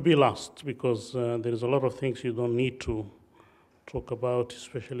is good to be last because there is a lot of things you don't need to talk about,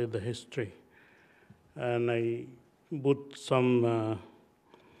 especially the history. And I put some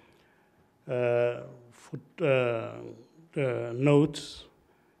notes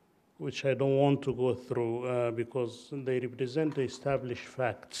which I don't want to go through because they represent the established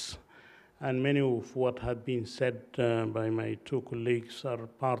facts. And many of what had been said by my two colleagues are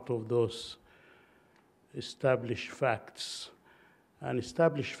part of those established facts. And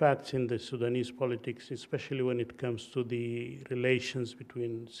established facts in the Sudanese politics, especially when it comes to the relations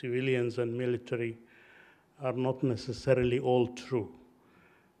between civilians and military, are not necessarily all true.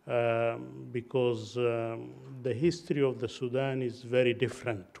 Because the history of the Sudan is very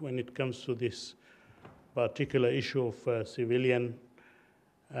different when it comes to this particular issue of civilian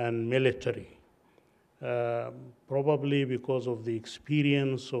and military. Probably because of the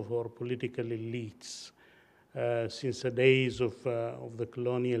experience of our political elites since the days of the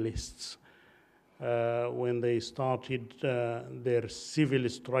colonialists, when they started their civil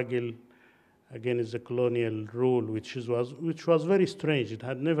struggle against the colonial rule, which was very strange. It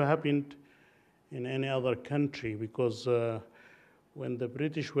had never happened in any other country because when the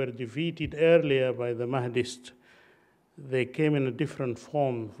British were defeated earlier by the Mahdists, they came in a different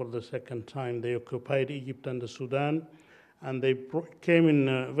form for the second time. They occupied Egypt and the Sudan, and they came in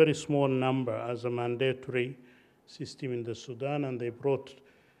a very small number as a mandatory system in the Sudan, and they brought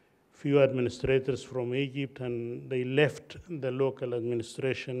few administrators from Egypt, and they left the local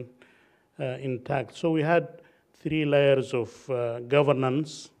administration intact. So we had 3 layers of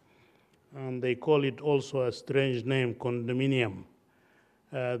governance, and they call it also a strange name, condominium,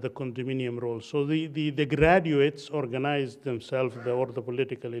 the condominium role. So the graduates organized themselves, or the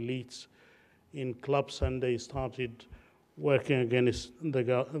political elites, in clubs, and they started working against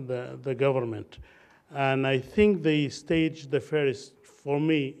the government. And I think they staged the first, for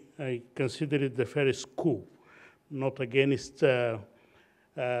me, I consider it the first coup, not against a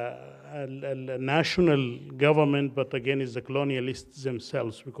national government, but against the colonialists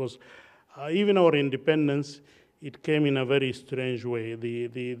themselves, because even our independence, it came in a very strange way.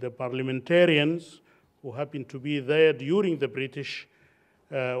 The parliamentarians who happened to be there during the British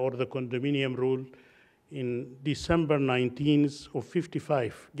or the condominium rule in December 19th of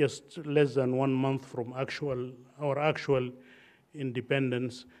 55, just less than 1 month from our actual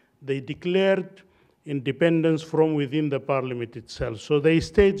independence, they declared independence from within the parliament itself. So they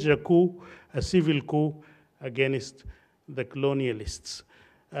staged a coup, a civil coup against the colonialists.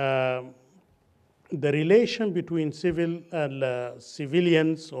 The relation between civilians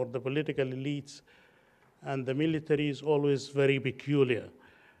or the political elites and the military is always very peculiar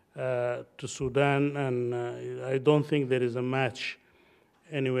to Sudan, and I don't think there is a match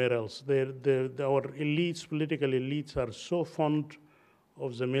anywhere else. Our elites, political elites, are so fond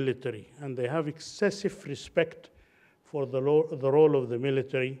of the military, and they have excessive respect for the role of the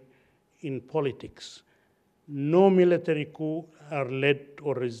military in politics. No military coup are led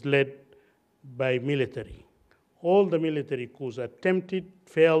or is led by military. All the military coups attempted,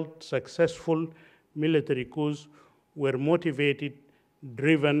 failed, successful military coups were motivated,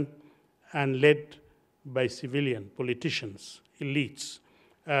 driven, and led by civilian politicians, elites.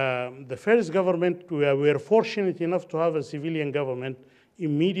 The first government, we were fortunate enough to have a civilian government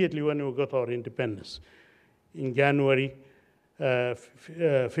immediately when we got our independence in January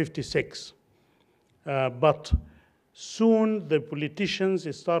 56. But soon the politicians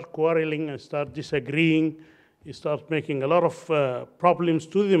start quarreling and start disagreeing, start making a lot of problems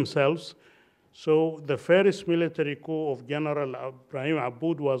to themselves. So the first military coup of General Ibrahim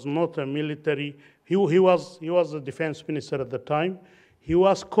Aboud was not a military. He was the defense minister at the time. He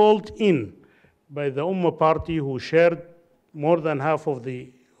was called in by the Ummah party, who shared more than half of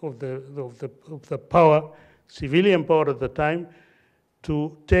the power, civilian power at the time,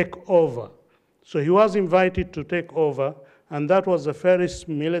 to take over. So he was invited to take over, and that was the first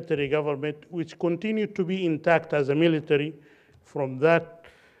military government, which continued to be intact as a military from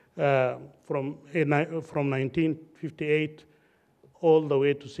 1958 all the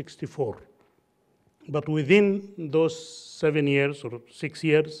way to 64. But within those 7 years or 6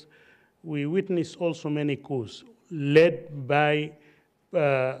 years, we witnessed also many coups led by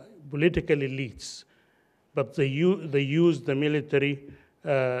political elites, but they used the military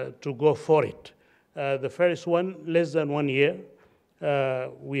to go for it. The first one, less than 1 year,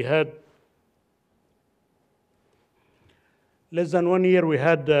 we had less than 1 year, we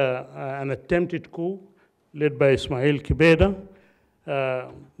had an attempted coup led by Ismail Kibeda.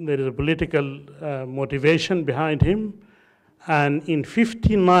 There is a political motivation behind him. And in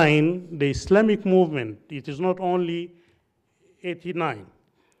 59, the Islamic movement, it is not only 89.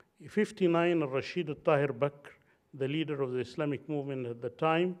 59, Rashid al-Tahir Bakr, the leader of the Islamic movement at the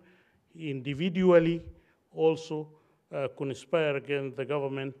time, individually also conspired against the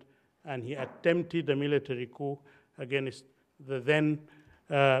government, and he attempted a military coup against the then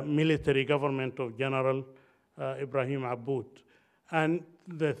military government of General Ibrahim Aboud. And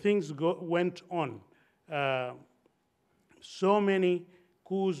the things went on. So many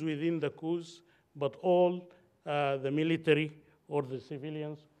coups within the coups, but all the military or the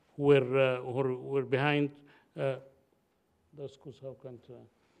civilians who were behind those coups. How can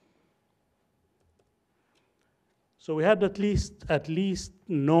so we had at least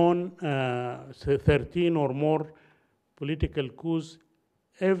known 13 or more political coups,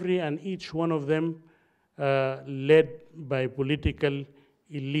 every and each one of them led by political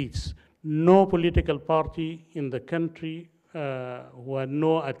elites. No political party in the country who had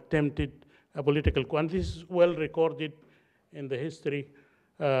no attempted a political coup. And this is well recorded in the history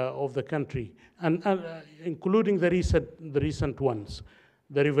of the country, and including the recent ones.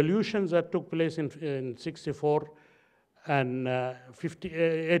 The revolutions that took place in 64 and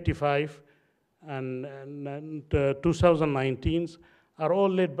 85 and 2019s are all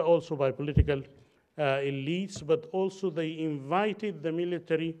led also by political elites, but also they invited the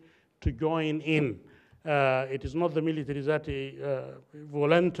military to join in. It is not the military that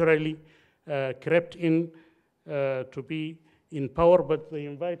voluntarily crept in to be in power, but they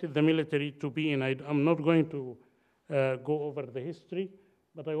invited the military to be in. I'm not going to go over the history,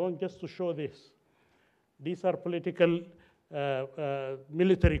 but I want just to show this. These are political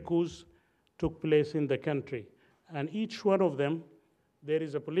military coups took place in the country. And each one of them, there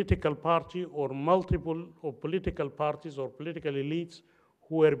is a political party or multiple of political parties or political elites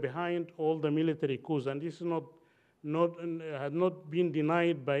who were behind all the military coups. And this is had not been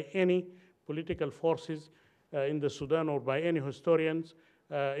denied by any political forces in the Sudan or by any historians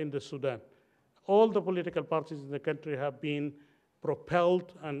in the Sudan. All the political parties in the country have been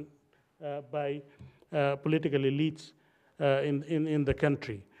propelled and by political elites in the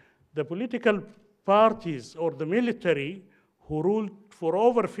country. The political parties or the military who ruled for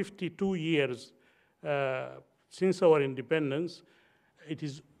over 52 years since our independence,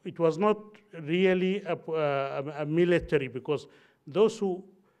 it was not really a military, because those who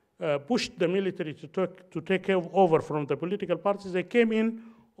pushed the military to take over from the political parties, they came in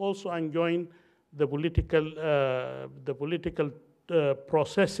also and joined the political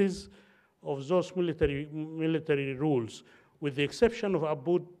processes of those military rules. With the exception of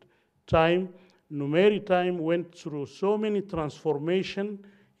Aboud time, Numeri time went through so many transformation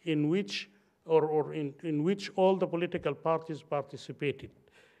in which in which all the political parties participated.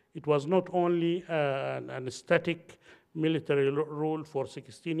 It was not only an static military rule for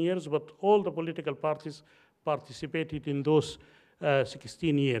 16 years, but all the political parties participated in those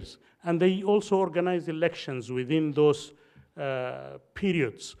 16 years. And they also organized elections within those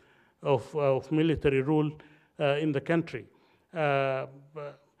periods of military rule in the country.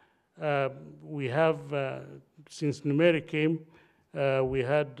 We have, since Numeri came, we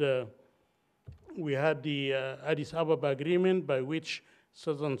had the Addis Ababa Agreement, by which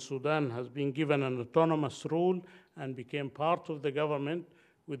Southern Sudan has been given an autonomous rule and became part of the government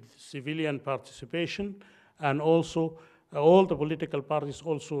with civilian participation. And also, all the political parties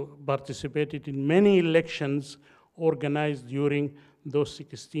also participated in many elections organized during those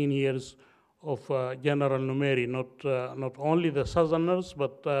 16 years of General Numeri, not only the Southerners,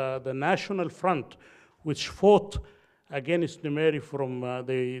 but the National Front, which fought against Numeri from,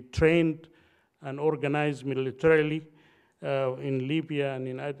 they trained and organized militarily in Libya and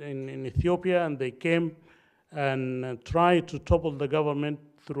in Ethiopia, and they came and tried to topple the government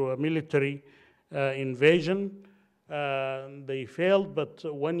through a military invasion. They failed, but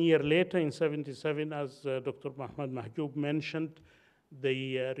 1 year later, in 77, as Dr. Mohammed Mahjoub mentioned,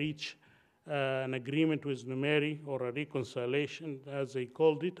 they reached an agreement with Numeri, or a reconciliation, as they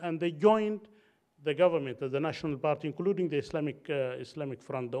called it, and they joined the government, the National Party, including the Islamic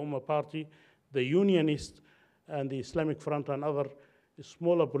Front, the Ummah Party, the Unionists, and the Islamic Front, and other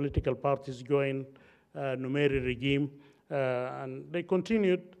smaller political parties joined Numeri regime, and they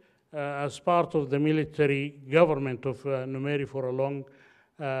continued as part of the military government of Numeri for a long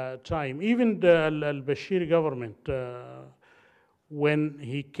time. Even the al-Bashir government, when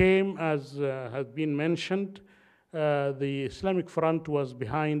he came, as has been mentioned, the Islamic Front was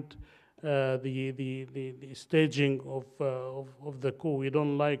behind the staging of the coup. We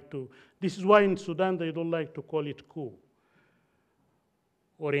don't like to. This is why in Sudan they don't like to call it coup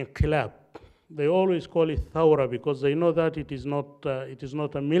or inqilab. They always call it thawra because they know that it is not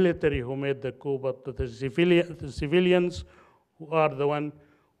a military who made the coup, but the civilians who are the one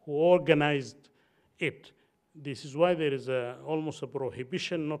who organized it. This is why there is almost a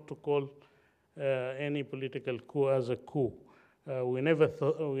prohibition not to call any political coup as a coup. We never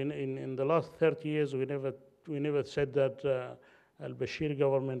thought, in the last 30 years, we never said that al-Bashir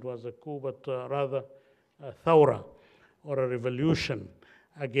government was a coup, but rather a thawra or a revolution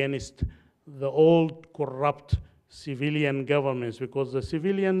against the old corrupt civilian governments, because the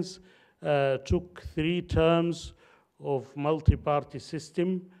civilians took 3 terms of multi-party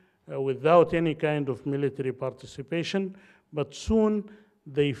system without any kind of military participation, but soon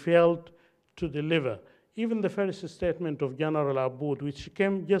they failed to deliver. Even the first statement of General Aboud, which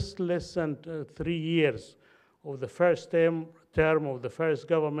came just less than 3 years of the first term of the first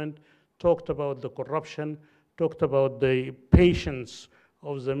government, talked about the corruption, talked about the patience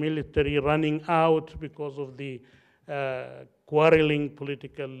of the military running out because of the quarreling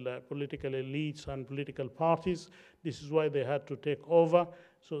political elites and political parties. This is why they had to take over,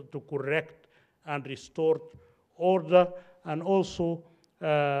 so to correct and restore order, and also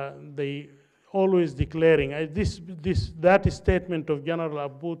they always declaring that statement of General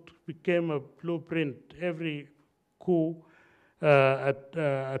Aboud became a blueprint. Every coup,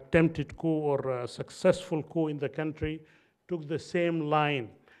 attempted coup or successful coup in the country took the same line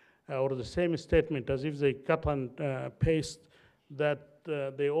or the same statement, as if they cut and paste, that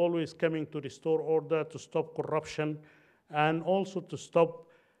they always coming to restore order, to stop corruption, and also to stop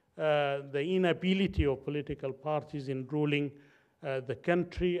the inability of political parties in ruling the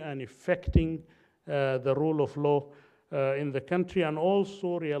country and effecting the rule of law in the country, and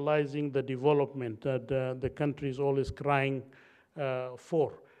also realizing the development that the country is always crying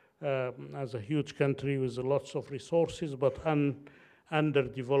for. As a huge country with lots of resources, but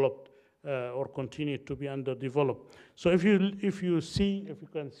underdeveloped or continue to be underdeveloped. So if you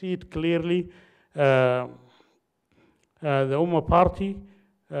can see it clearly, the Ummah Party,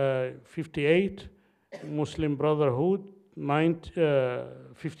 58, Muslim Brotherhood,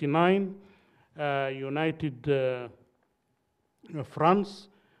 59, United France,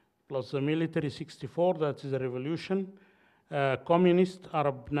 plus the military, 64, that is a revolution. Communist,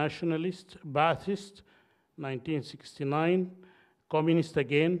 Arab nationalist, Ba'athist, 1969. Communist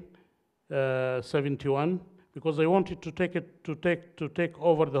again, 71, because they wanted to take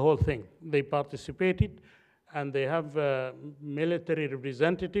over the whole thing. They participated, and they have a military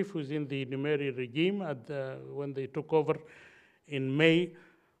representative within the Numeri regime when they took over in May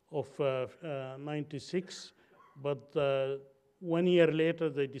of 96. But 1 year later,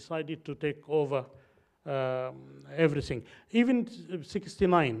 they decided to take over everything. Even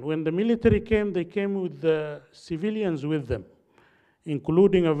 69, when the military came, they came with the civilians with them,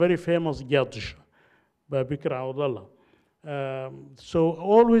 including a very famous judge, Babikr Audallah. So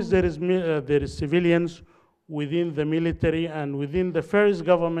always there is civilians within the military and within the first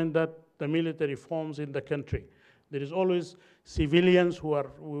government that the military forms in the country. There is always civilians who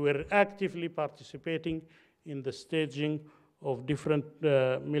were actively participating in the staging of different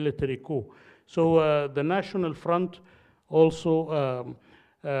military coups. So the National Front also,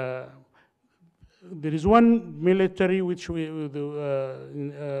 there is one military or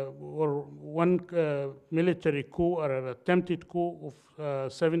one military coup or an attempted coup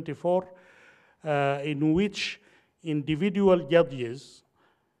of 74, in which individual judges,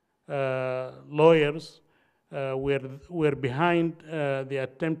 lawyers, were behind the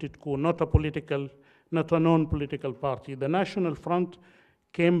attempted coup, not a non-political party. The National Front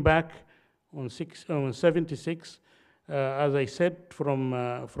came back on 76, as I said, from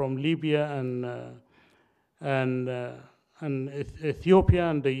Libya and Ethiopia,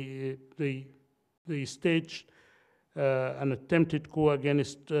 and they staged an attempted coup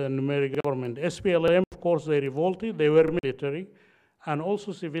against Numeri government. SPLM, of course, they revolted. They were military and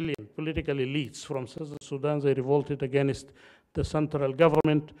also civilian political elites from Southern Sudan. They revolted against the central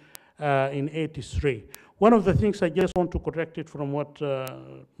government in 83. One of the things I just want to correct it from what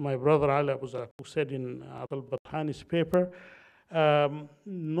my brother Ali Abu Zaku said in Abdel Bathani's paper,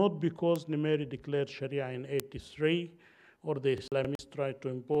 not because Numeri declared Sharia in 83 or the Islamists tried to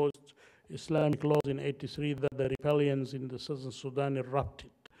impose Islamic laws in 83 that the rebellions in the Southern Sudan erupted.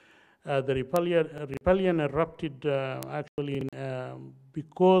 The rebellion erupted actually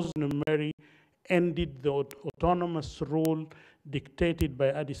because Numeri ended the autonomous rule dictated by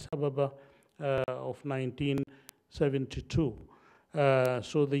Addis Ababa of 1972.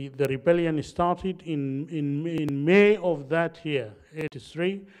 So the rebellion started in May of that year,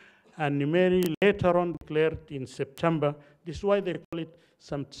 83, and Numeri later on declared in September. This is why they call it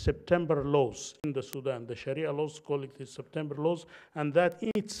some September laws in the Sudan. The Sharia laws call it the September laws, and that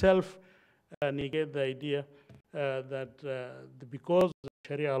in itself negate the idea that because of the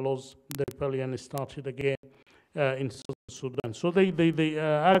Sharia laws, the rebellion started again in Sudan. So they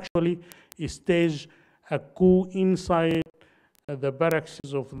actually staged a coup inside the barracks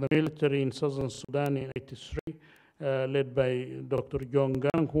of the military in southern Sudan in 83, led by Dr. John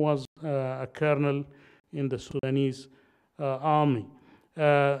Gang, who was a colonel in the Sudanese army.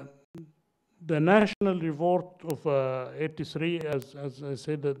 The national revolt of 83, as I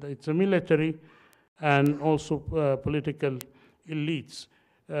said, that it's a military and also political elites.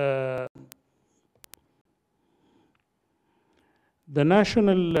 The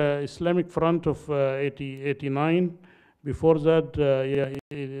National Islamic Front of 89, before that, the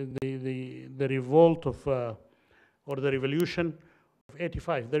revolt of, or the revolution of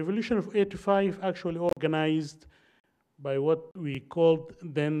 85. The revolution of 85 actually organized by what we called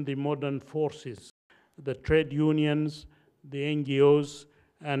then the modern forces, the trade unions, the NGOs,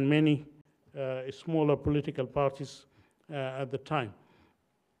 and many smaller political parties at the time.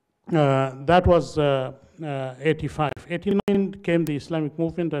 That was 85. 89 came the Islamic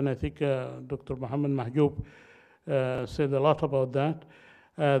movement, and I think Dr. Muhammad Mahjoub said a lot about that.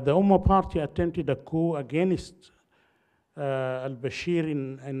 The Ummah Party attempted a coup against al-Bashir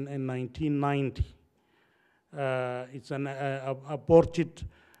in 1990. It's an aborted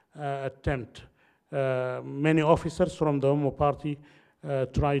attempt. Many officers from the Ummah Party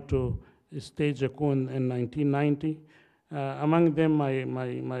tried to stage a coup in 1990. Among them,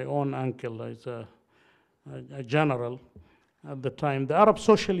 my own uncle is a general at the time. The Arab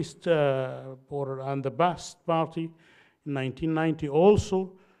Socialist and the Ba'ath Party in 1990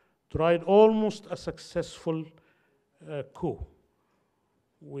 also tried almost a successful coup.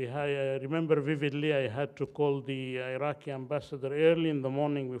 I remember vividly, I had to call the Iraqi ambassador early in the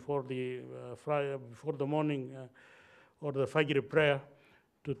morning before the morning or the Fajr prayer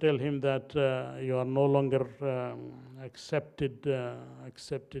to tell him that you are no longer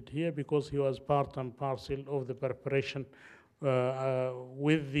accepted here, because he was part and parcel of the preparation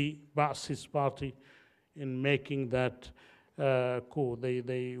with the Ba'athist party in making that coup.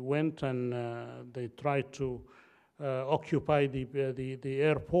 They went and they tried to occupy the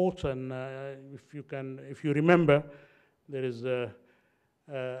airport, and if you remember, there is a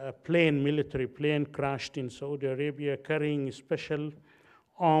military plane crashed in Saudi Arabia carrying special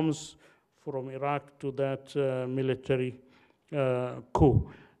arms from Iraq to that military coup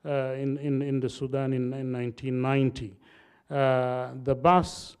in the Sudan in 1990. The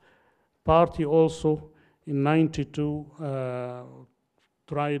Ba'ath Party also in 92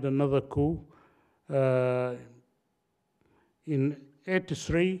 tried another coup. In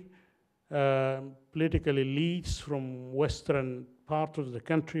 83, political elites from western part of the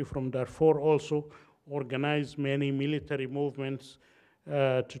country, from Darfur also, organized many military movements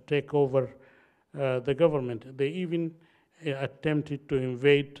to take over the government. They even attempted to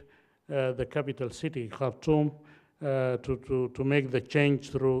invade the capital city, Khartoum, to make the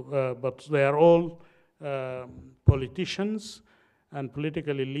change through, but they are all politicians and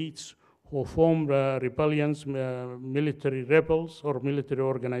political elites who formed rebellions, military rebels or military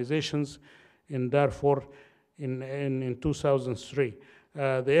organizations in Darfur in 2003.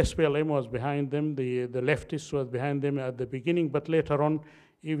 The SPLM was behind them, the leftists was behind them at the beginning, but later on,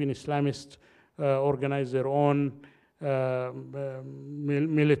 even Islamists organized their own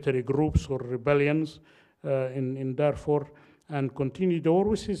military groups or rebellions in Darfur and continued. The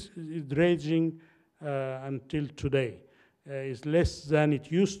war is raging until today. It's less than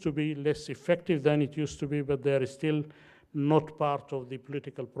it used to be, less effective than it used to be, but they are still not part of the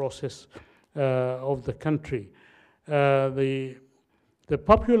political process of the country. The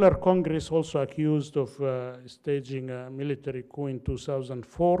Popular Congress also accused of staging a military coup in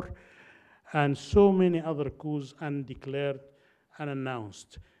 2004, and so many other coups undeclared,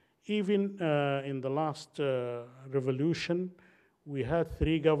 unannounced. Even in the last revolution, we had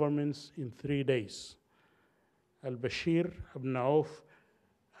 3 governments in 3 days. Al-Bashir, Ibn Auf,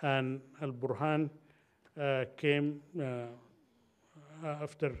 and Al-Burhan came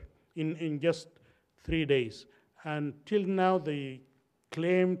after in just 3 days. And till now, they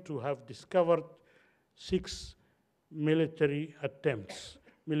claim to have discovered 6 military attempts,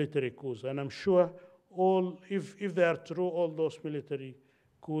 military coups. And I'm sure if they are true, all those military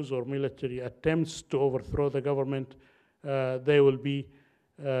coups or military attempts to overthrow the government, they will be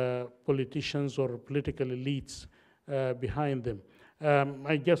politicians or political elites behind them.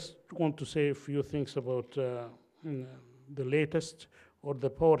 I just want to say a few things about the latest, or the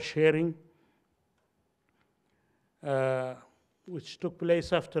power sharing, which took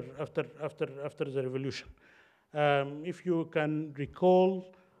place after the revolution. If you can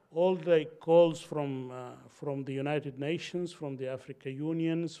recall, all the calls from the United Nations, from the Africa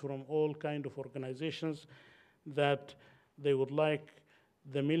Unions, from all kind of organizations, that they would like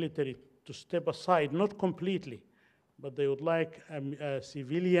the military to step aside, not completely, but they would like a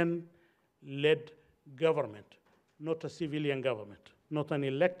civilian-led government, not a civilian government, not an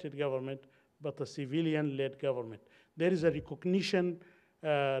elected government, but a civilian-led government. There is a recognition,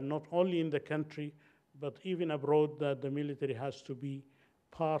 not only in the country, but even abroad, that the military has to be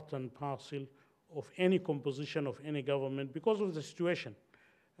part and parcel of any composition of any government because of the situation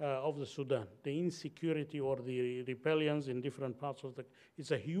of the Sudan, the insecurity or the rebellions in different parts of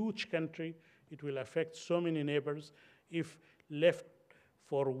it's a huge country. It will affect so many neighbors. If left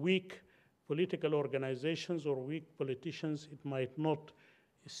for weak political organizations or weak politicians, it might not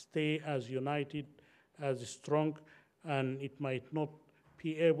stay as united, as strong, and it might not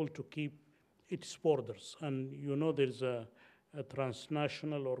be able to keep its borders. And you know, there's a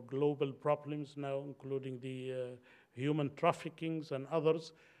transnational or global problems now, including the human traffickings and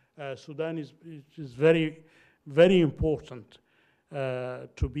others. Sudan is very, very important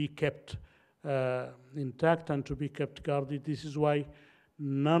to be kept intact and to be kept guarded. This is why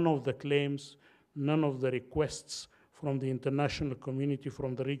none of the claims, none of the requests from the international community,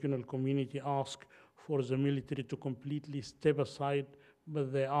 from the regional community, ask for the military to completely step aside,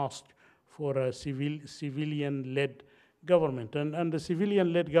 but they ask for a civilian-led government. And the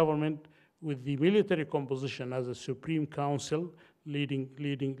civilian-led government with the military composition as a Supreme Council leading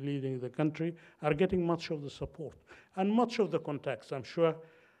the country are getting much of the support. And much of the contacts, I'm sure,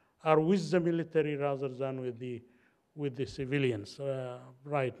 are with the military rather than with the civilians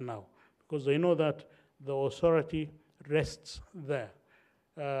right now, because they know that the authority rests there.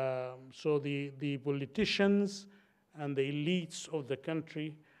 So the politicians and the elites of the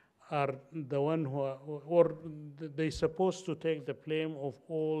country are the one who are, or they're supposed to take the blame of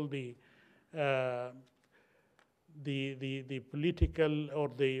all the political or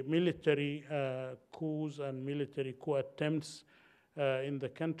the military coups and military coup attempts in the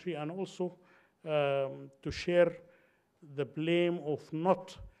country, and also to share the blame of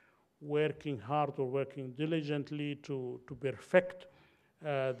not working hard or working diligently to perfect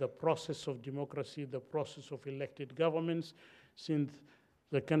the process of democracy, the process of elected governments, since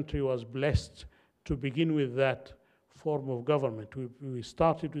the country was blessed to begin with that form of government. We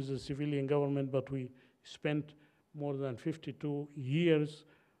started with a civilian government, but we spent more than 52 years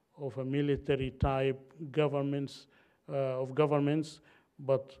of a military type governments,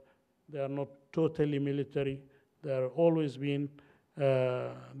 but they are not totally military. There's always been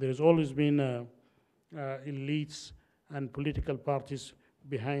elites and political parties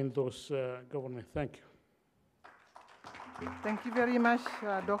behind those governments. Thank you. Thank you very much,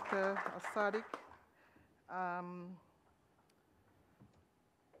 Dr. Sadiq. I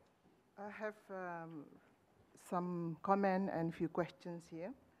have some comment and few questions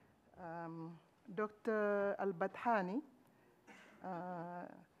here. Dr. Al-Bathani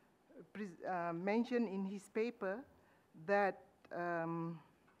mentioned in his paper that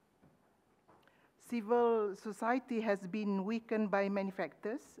civil society has been weakened by many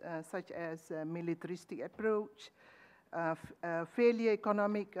factors, such as militaristic approach, failure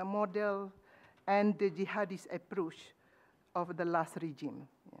economic model, and the jihadist approach of the last regime.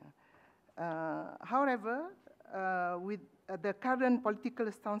 Yeah. However, with the current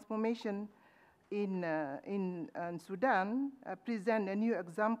political transformation in Sudan, present a new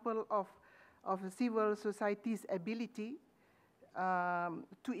example of civil society's ability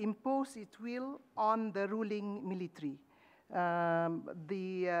to impose its will on the ruling military.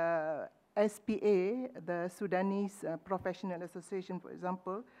 The SPA, the Sudanese Professional Association, for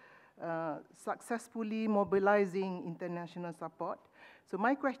example, successfully mobilizing international support. So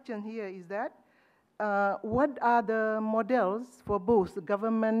my question here is that, what are the models for both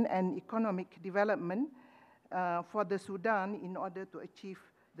government and economic development for the Sudan in order to achieve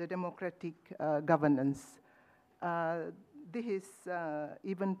the democratic governance? This is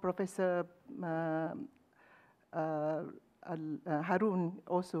even Professor Harun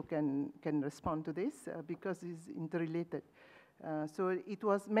also can respond to this because it's interrelated. So it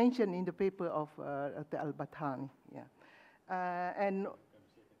was mentioned in the paper of the Al-Bathani. Yeah. And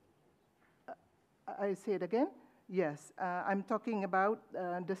I say it again? Yes, I'm talking about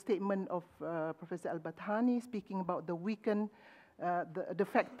the statement of Professor Al-Bathani speaking about the weakened the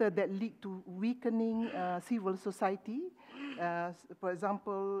factor that lead to weakening civil society, for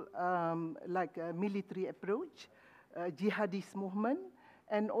example, like a military approach, jihadist movement,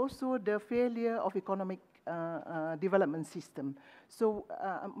 and also the failure of economic development system. So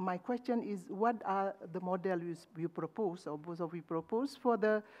my question is, what are the models you propose, or both of you propose, for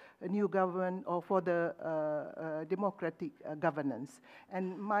the new government or for the democratic governance?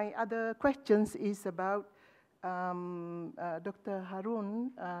 And my other questions is about Dr.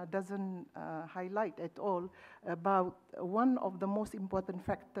 Harun doesn't highlight at all about one of the most important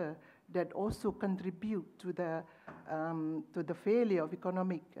factors that also contribute to the failure of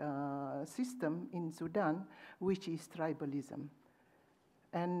economic system in Sudan, which is tribalism.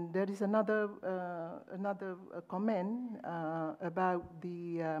 And there is another comment about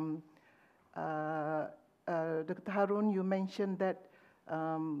the Dr. Harun. You mentioned that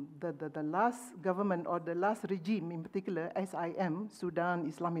the last government, or the last regime in particular, SIM, Sudan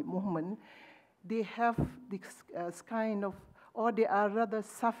Islamic Movement, they have this kind of, or they are rather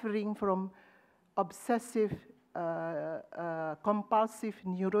suffering from obsessive, compulsive,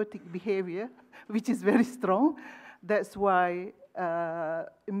 neurotic behavior, which is very strong. That's why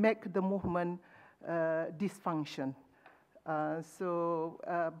make the movement dysfunction.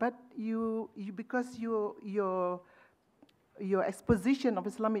 But because your exposition of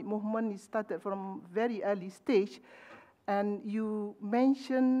Islamic movement is started from very early stage, and you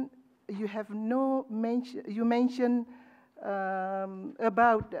mention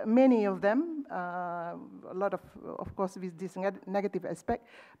about many of them, a lot of course, with this negative aspect.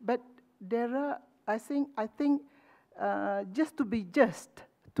 But there are, I think, just to be just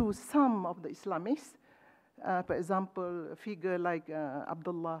to some of the Islamists, for example, a figure like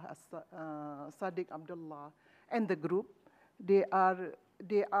Abdullah, Sadiq Abdullah, and the group, they are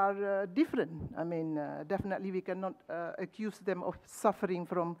different. I mean, definitely we cannot accuse them of suffering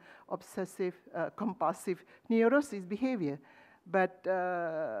from obsessive, compulsive neurosis behavior, but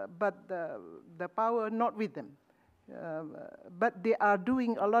the power not with them. But they are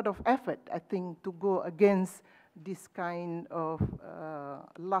doing a lot of effort, I think, to go against this kind of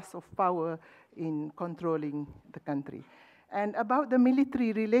loss of power in controlling the country. And about the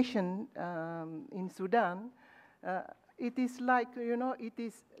military relation in Sudan, it is like,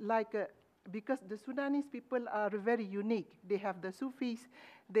 because the Sudanese people are very unique. They have the Sufis,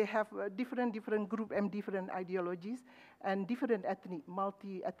 they have different group and different ideologies, and different ethnic,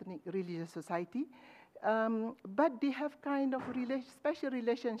 multi-ethnic religious society. But they have kind of special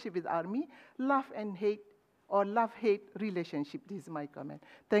relationship with army, love and hate, or love-hate relationship. This is my comment.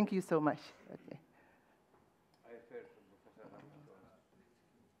 Thank you so much. Okay.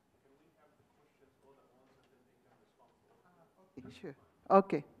 Sure.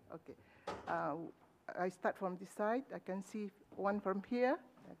 Okay. Okay. I start from this side. I can see one from here.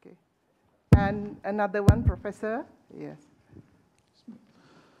 Okay. And another one, Professor. Yes.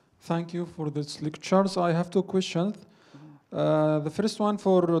 Thank you for this lectures. I have two questions. The first one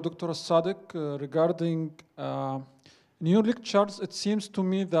for Dr. Sadiq regarding in your lectures. It seems to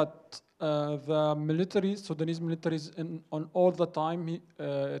me that the military, Sudanese military, on all the time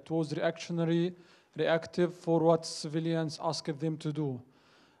it was reactive for what civilians asked them to do.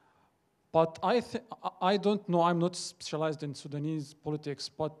 But I don't know, I'm not specialized in Sudanese politics,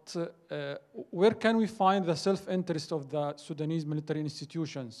 but where can we find the self-interest of the Sudanese military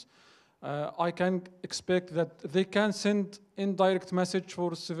institutions? I can expect that they can send indirect message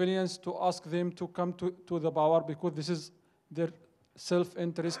for civilians to ask them to come to the power because this is their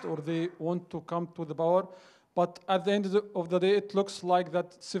self-interest, or they want to come to the power. But at the end of the day, it looks like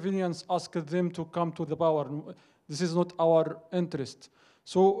that civilians ask them to come to the power. This is not our interest.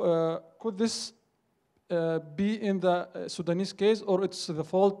 So could this be in the Sudanese case, or it's the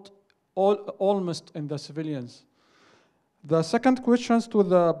fault almost in the civilians? The second question to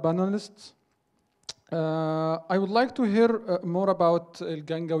the panelists. I would like to hear more about El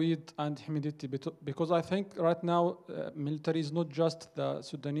Gangawid and Hemedti, because I think right now military is not just the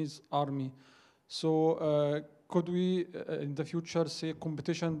Sudanese army. So could we in the future see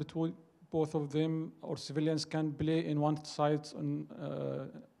competition between both of them, or civilians can play in one side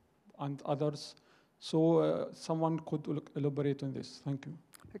and others? So someone could elaborate on this. Thank you.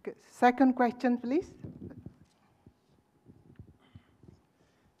 Okay. Second question, please.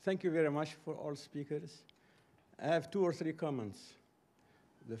 Thank you very much for all speakers. I have 2 or 3 comments.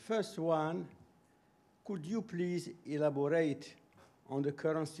 The first one, could you please elaborate on the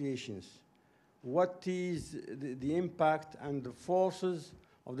current situations? What is the impact and the forces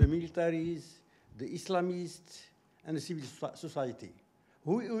of the militaries, the Islamists, and the civil society?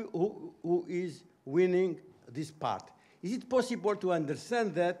 Who is winning this part? Is it possible to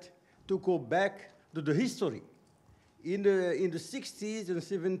understand that, to go back to the history? In the 60s and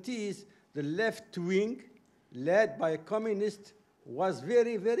 70s, the left wing, led by a communist, was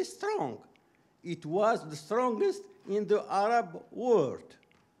very, very strong. It was the strongest in the Arab world.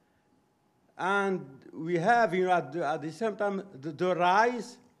 And we have, at the same time, the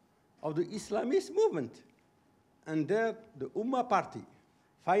rise of the Islamist movement. And there, the Ummah party,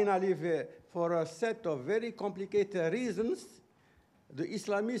 finally, for a set of very complicated reasons, the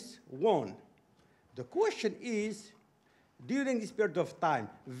Islamists won. The question is, during this period of time,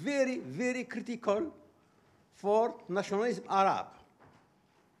 very, very critical for nationalism Arab,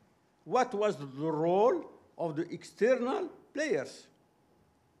 what was the role of the external players?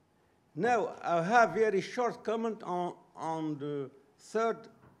 Now, I have very short comment on the third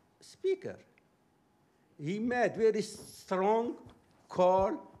speaker. He made very strong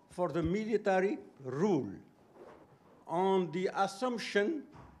call for the military rule on the assumption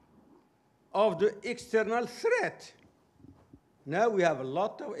of the external threat. Now we have a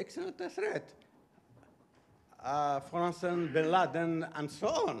lot of external threat. For instance, Bin Laden and so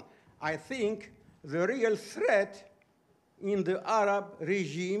on. I think the real threat in the Arab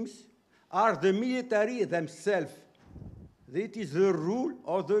regimes are the military themselves. It is the rule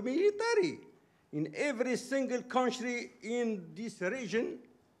of the military. In every single country in this region,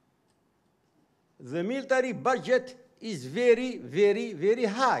 the military budget is very, very, very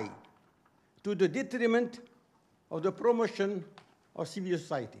high, to the detriment of the promotion of civil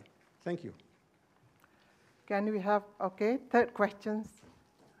society. Thank you. Can we have, okay, third questions?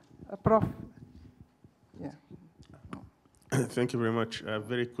 Prof. Yeah. Thank you very much.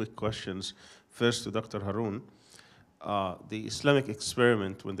 Very quick questions. First to Dr. Haroon. The Islamic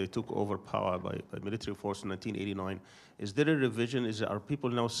experiment, when they took over power by military force in 1989, is there a revision? Are people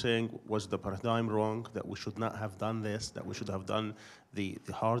now saying, was the paradigm wrong, that we should not have done this, that we should have done the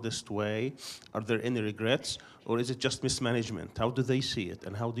hardest way? Are there any regrets? Or is it just mismanagement? How do they see it,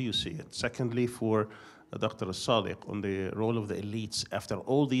 and how do you see it? Secondly, for Dr. Sadiq, on the role of the elites, after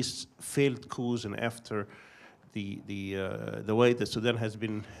all these failed coups and after the way that Sudan has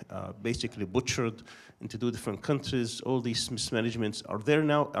been basically butchered into 2 different countries, all these mismanagements, are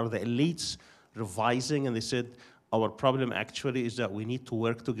the elites revising, and they said, our problem actually is that we need to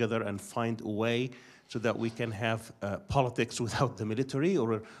work together and find a way so that we can have politics without the military,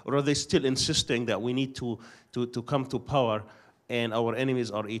 or are they still insisting that we need to come to power and our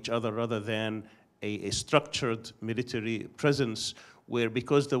enemies are each other, rather than a structured military presence, where,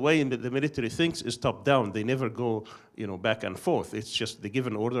 because the way the military thinks is top-down, they never go, back and forth. It's just they give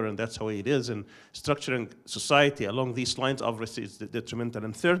an order, and that's how it is. And structuring society along these lines, obviously, is detrimental.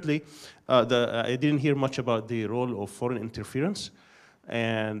 And thirdly, I didn't hear much about the role of foreign interference,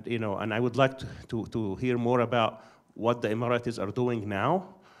 and and I would like to hear more about what the Emiratis are doing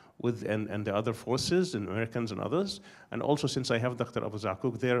now, and the other forces, and Americans and others. And also, since I have Dr. Abu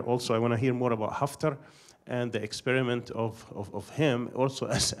Zakuk there, also I want to hear more about Haftar and the experiment of him, also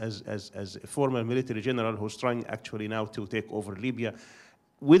as a former military general who's trying actually now to take over Libya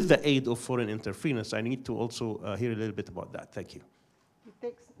with the aid of foreign interference. I need to also hear a little bit about that. Thank you. It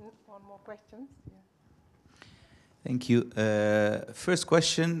takes one more question. Yeah. Thank you. First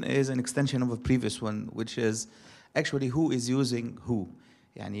question is an extension of a previous one, which is actually who is using who?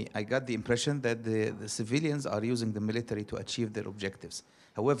 I got the impression that the civilians are using the military to achieve their objectives.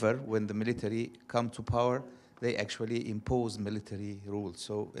 However, when the military come to power, they actually impose military rules.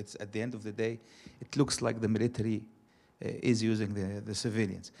 So it's, at the end of the day, it looks like the military is using the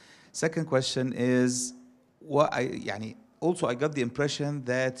civilians. Second question is, also I got the impression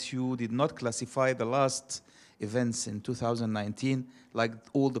that you did not classify the last events in 2019 like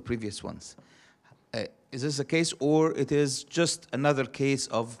all the previous ones. Is this a case, or it is just another case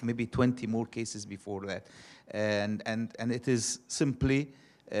of maybe 20 more cases before that? And it is simply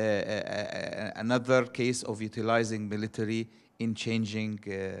another case of utilizing military in changing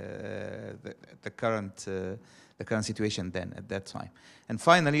the current situation then at that time. And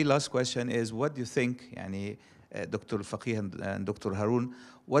finally, last question is, what do you think, Dr. Faqih and Dr. Haroon,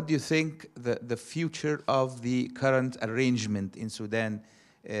 what do you think the future of the current arrangement in Sudan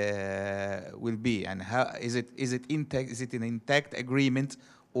will be, and how is it intact? Is it an intact agreement,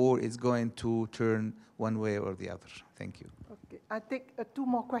 or it's going to turn one way or the other? Thank you. Okay, I take 2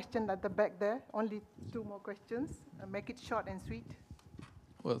 more questions at the back there. Only 2 more questions. Make it short and sweet.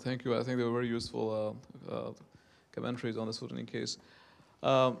 Well, thank you. I think they were very useful commentaries on the Sudanese case.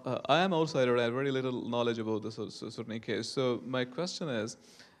 I am an outsider. I have very little knowledge about the Sudanese case. So my question is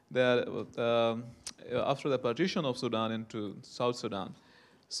that after the partition of Sudan into South Sudan,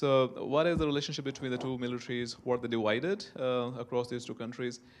 So what is the relationship between the two militaries? Were they divided across these two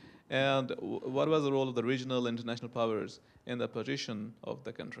countries? And what was the role of the regional and international powers in the partition of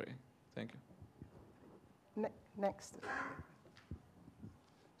the country? Thank you. Next.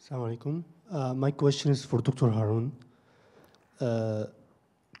 Assalamu alaikum. My question is for Dr. Harun.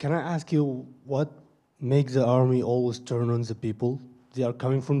 Can I ask you what makes the army always turn on the people? They are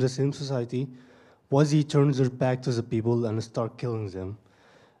coming from the same society. Why he turns their back to the people and start killing them?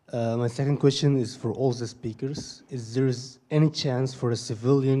 My second question is for all the speakers. Is there any chance for a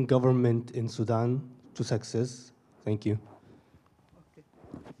civilian government in Sudan to success? Thank you. Okay.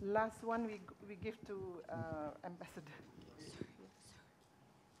 Last one we give to Ambassador.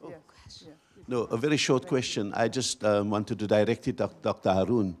 Oh. Yes. Yes. No, a very short question. I just wanted to direct it to Dr.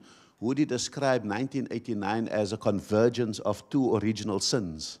 Harun. Would he describe 1989 as a convergence of two original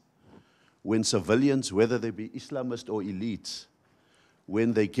sins? When civilians, whether they be Islamist or elites,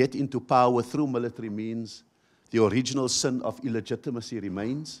 when they get into power through military means, the original sin of illegitimacy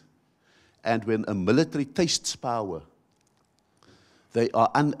remains. And when a military tastes power, they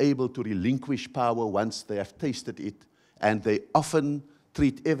are unable to relinquish power once they have tasted it, and they often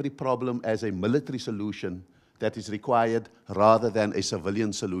treat every problem as a military solution that is required rather than a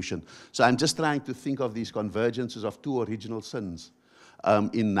civilian solution. So I'm just trying to think of these convergences of two original sins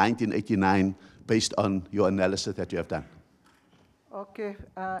in 1989 based on your analysis that you have done. Okay,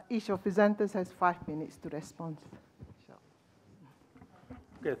 each of presenters has 5 minutes to respond.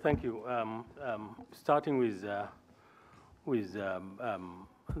 Okay, thank you. Starting with the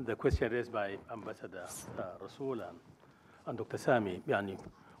question raised by Ambassador Rasool and Dr. Sami, yani,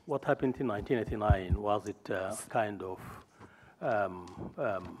 what happened in 1989? Was it kind of a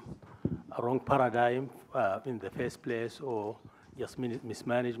wrong paradigm in the first place, or just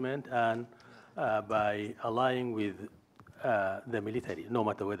mismanagement? And by allying with the military, no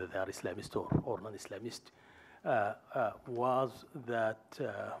matter whether they are Islamist or non-Islamist, was that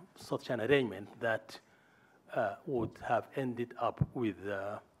such an arrangement that would have ended up with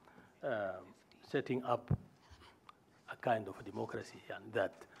setting up a kind of a democracy, and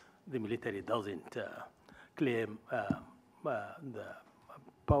that the military doesn't claim the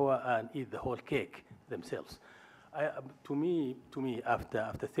power and eat the whole cake themselves. To me,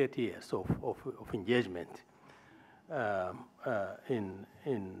 after 30 years of engagement in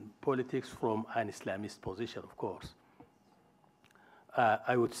politics from an Islamist position, of course,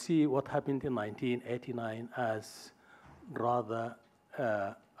 I would see what happened in 1989 as rather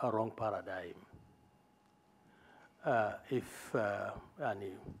a wrong paradigm. If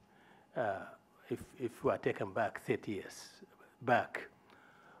we are taken back 30 years back,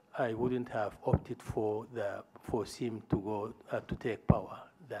 I wouldn't have opted for Sim to go to take power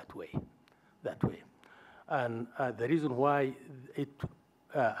that way. And the reason why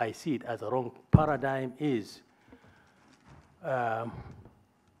I see it as a wrong paradigm is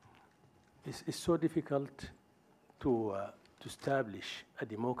it's so difficult to establish a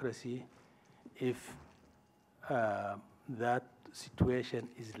democracy if that situation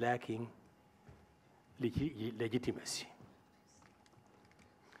is lacking legitimacy.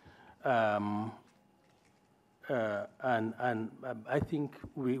 And I think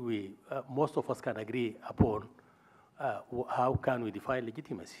we most of us can agree upon how can we define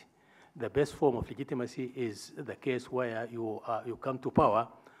legitimacy. The best form of legitimacy is the case where you come to power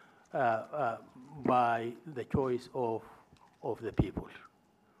by the choice of the people.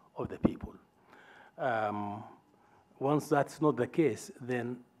 Once that's not the case,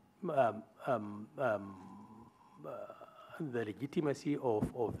 then the legitimacy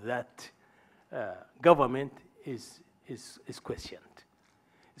of that government is questioned.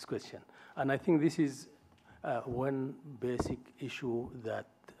 And I think this is one basic issue that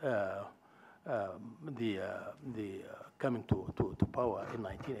the coming to power in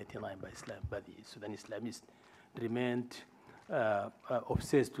 1989 by the Sudan Islamists remained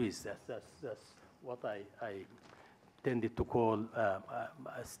obsessed with. That's what I tended to call a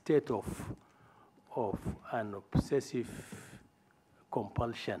state of an obsessive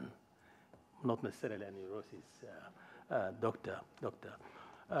compulsion, not necessarily a neurosis, doctor.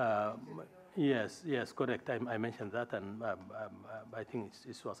 Yes, correct. I mentioned that, and I think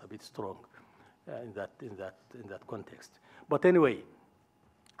it was a bit strong in that context. But anyway,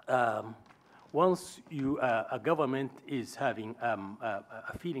 once a government is having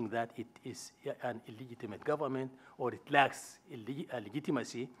a feeling that it is an illegitimate government or it lacks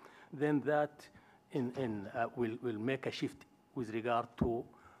legitimacy, then that will make a shift with regard to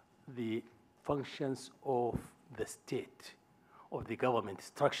the functions of the state, of the government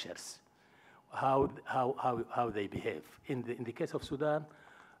structures, how they behave. In the case of Sudan,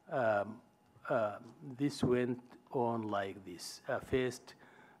 this went on like this. First,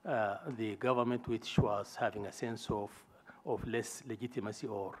 the government, which was having a sense of less legitimacy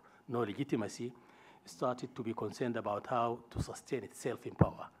or no legitimacy, started to be concerned about how to sustain itself in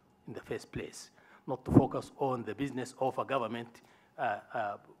power in the first place, not to focus on the business of a government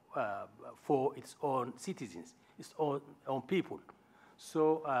for its own citizens, its own people.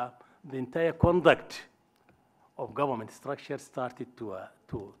 So the entire conduct of government structure started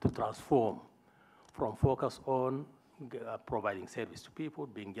to transform from focus on providing service to people,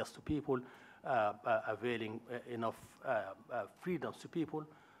 being just to people, availing enough freedoms to people,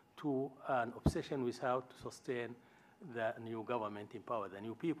 to an obsession with how to sustain the new government in power, the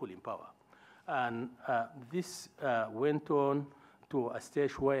new people in power. And this went on to a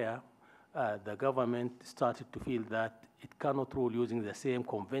stage where the government started to feel that it cannot rule using the same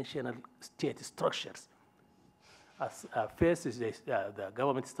conventional state structures. As first, the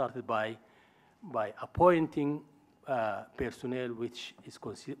government started by appointing personnel which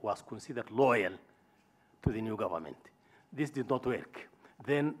was considered loyal to the new government. This did not work.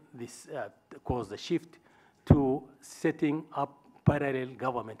 Then this caused a shift to setting up parallel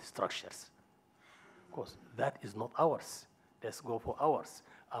government structures. Of course, that is not ours. Let's go for ours,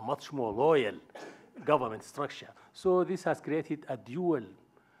 a much more loyal government structure. So this has created a dual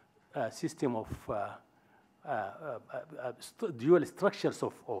system of dual structures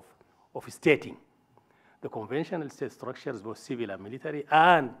of stating. The conventional state structures, both civil and military,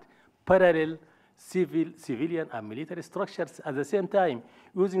 and parallel civilian and military structures at the same time,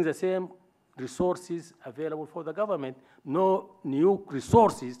 using the same resources available for the government. No new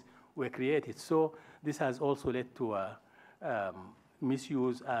resources were created. So this has also led to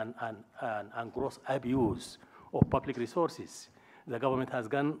misuse and gross abuse of public resources. The government has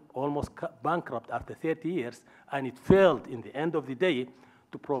gone almost bankrupt after 30 years, and it failed in the end of the day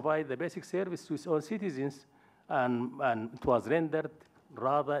to provide the basic service to its own citizens, and it was rendered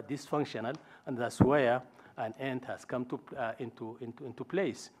rather dysfunctional, and that's where an end has come to, into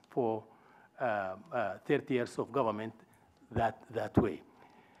place for 30 years of government that way.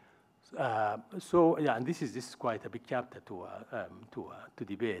 So yeah, and this is quite a big chapter to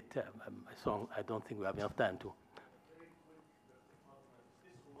debate. So I don't think we have enough time to.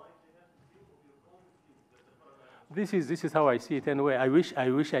 This is how I see it anyway. I wish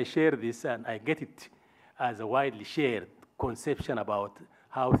I share this and I get it as a widely shared conception about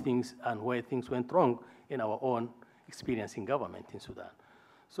how things and where things went wrong in our own experience in government in Sudan.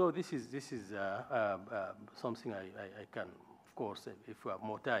 So this is something I can, of course, if we have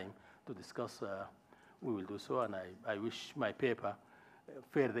more time to discuss, we will do so. And I wish my paper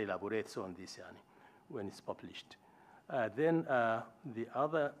further elaborates on this when it's published. Then the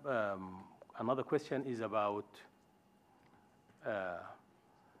other another question is about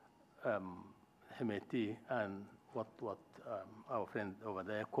Hemeti and what our friend over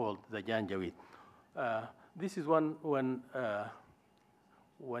there called the Janjaweed. This is one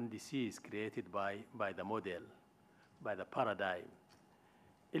disease created by the model, by the paradigm.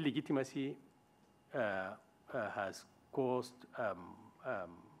 Illegitimacy has caused a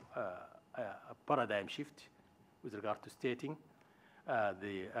paradigm shift with regard to stating.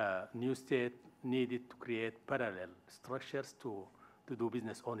 The new state needed to create parallel structures to do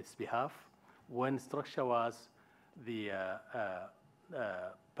business on its behalf. One structure was the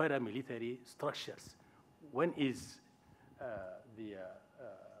paramilitary structures. One is the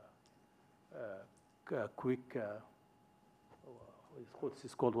quick,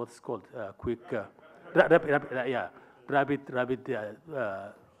 what's called quick, rapid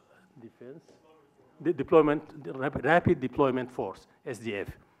defense, rapid deployment force, SDF.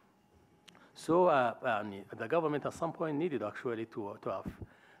 So the government at some point needed actually to have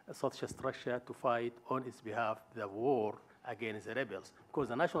such a structure to fight on its behalf the war against the rebels, because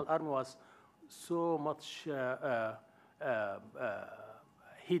the National Army was so much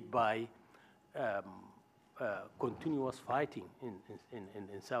hit by continuous fighting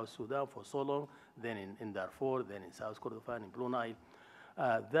in South Sudan for so long, then in Darfur, then in South Kordofan, in Blue Nile.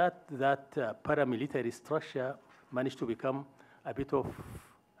 That paramilitary structure managed to become a bit of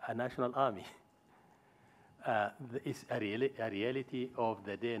a national army. It's a reality of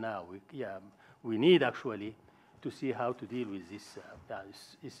the day now. We need actually to see how to deal with this.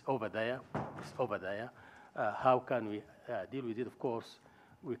 It's over there. It's over there. How can we deal with it? Of course,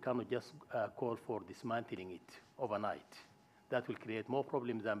 we cannot just call for dismantling it overnight. That will create more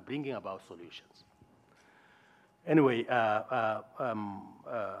problems than bringing about solutions. Anyway,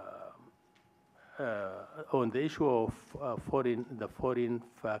 on the issue of the foreign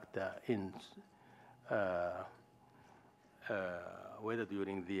factor in whether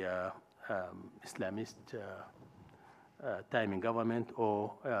during the Islamist time in government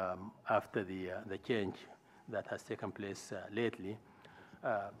or after the change that has taken place lately,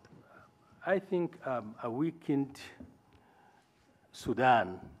 I think a weakened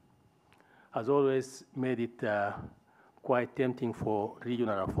Sudan has always made it quite tempting for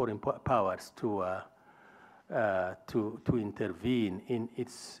regional and foreign powers to intervene in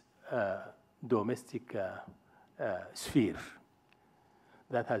its domestic sphere.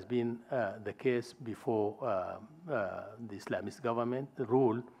 That has been the case before the Islamist government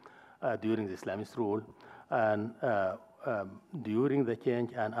rule, during the Islamist rule, and during the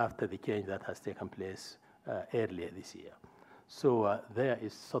change and after the change that has taken place earlier this year. So there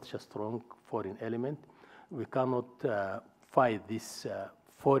is such a strong foreign element. We cannot fight this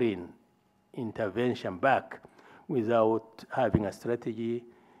foreign intervention back without having a strategy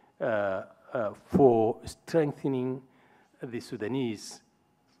for strengthening the Sudanese,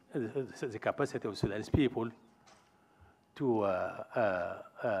 the capacity of Sudanese people to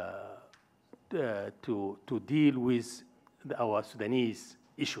deal with our Sudanese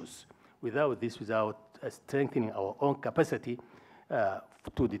issues. Without this, without strengthening our own capacity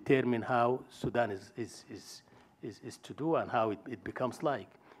to determine how Sudan is to do and how it becomes like.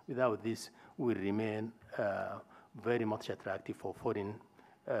 Without this, we remain very much attractive for foreign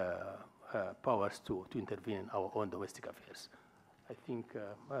powers to intervene in our own domestic affairs. I think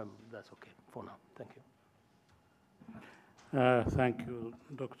that's okay for now. Thank you. Thank you,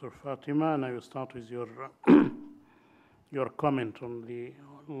 Dr. Fatima. And I will start with your your comment on the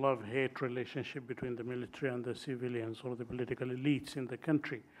love-hate relationship between the military and the civilians or the political elites in the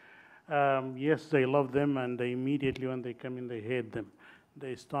country. Yes, they love them, and they immediately, when they come in, they hate them.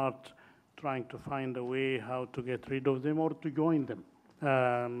 They start trying to find a way how to get rid of them or to join them.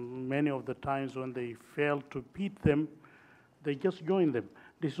 Many of the times when they fail to beat them, they just join them.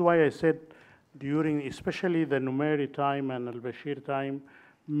 This is why I said during especially the Numeri time and al-Bashir time,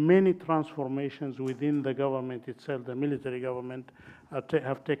 many transformations within the government itself, the military government,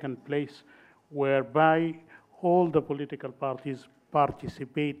 have taken place, whereby all the political parties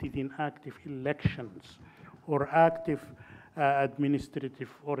participated in active elections or active administrative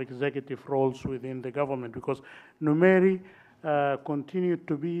or executive roles within the government, because Numeri continued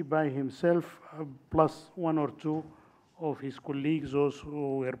to be by himself, plus one or two of his colleagues, those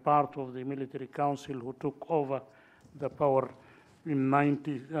who were part of the military council who took over the power in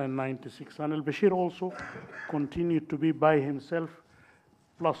 1996. And al-Bashir also continued to be by himself,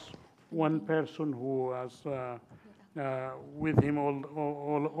 plus one person who was with him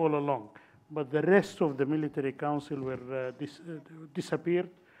all along. But the rest of the military council were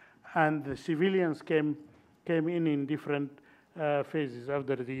disappeared, and the civilians came in different phases.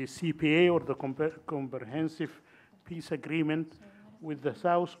 After the CPA, or the Comprehensive Peace Agreement with the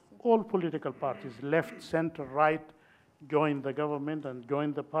South, all political parties, left, center, right, joined the government and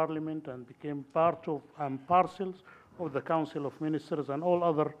joined the parliament and became part of and parcels of the Council of Ministers and all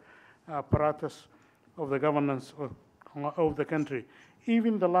other apparatus of the governance of the country.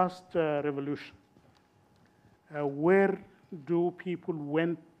 Even the last revolution, where do people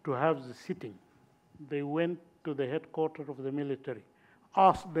went to have the sitting? They went to the headquarters of the military.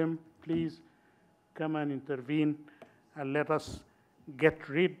 Ask them, please come and intervene and let us get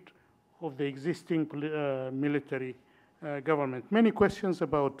rid of the existing military government. Many questions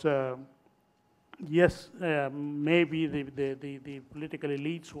about, yes, maybe the political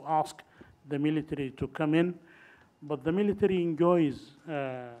elites who ask the military to come in, but the military enjoys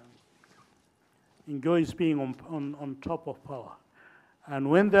being on top of power. And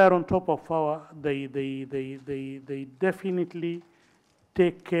when they are on top of power, they definitely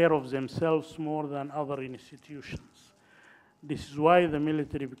take care of themselves more than other institutions. This is why the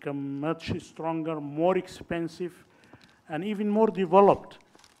military become much stronger, more expensive, and even more developed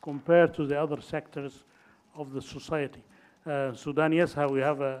compared to the other sectors of the society. Sudan, yes, we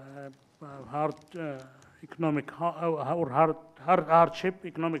have a hard economic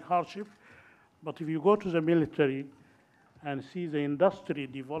hardship, but if you go to the military and see the industry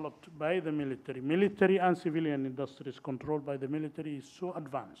developed by the military and civilian industries controlled by the military is so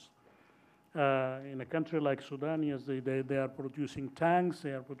advanced. In a country like Sudan, yes, they are producing tanks,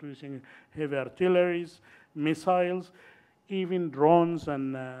 they are producing heavy artilleries, missiles, even drones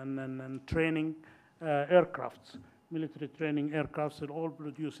and training aircrafts. Military training aircrafts are all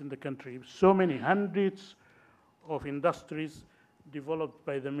produced in the country. So many hundreds of industries developed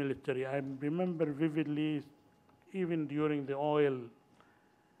by the military. I remember vividly, even during the oil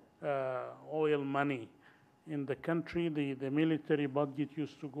money in the country, the military budget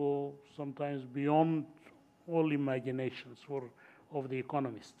used to go sometimes beyond all imaginations for of the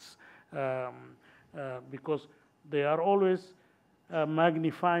economists, because they are always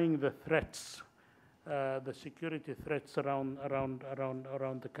magnifying the threats, the security threats around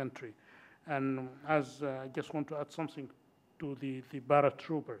the country. And as I just want to add something to the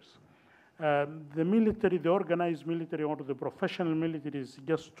paratroopers. The military, the organized military or the professional military is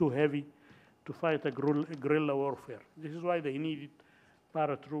just too heavy to fight a guerrilla warfare. This is why they needed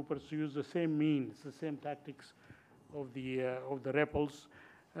paratroopers to use the same means, the same tactics of the rebels.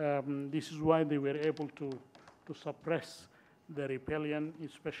 This is why they were able to suppress the rebellion,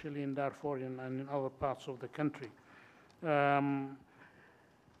 especially in Darfur and in other parts of the country.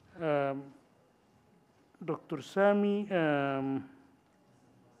 Dr. Sami,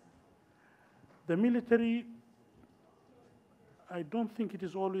 the military, I don't think it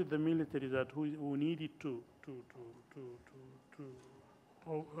is only the military who needed to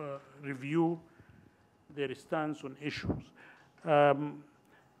review their stance on issues.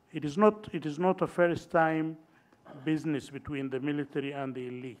 It is not a first time business between the military and the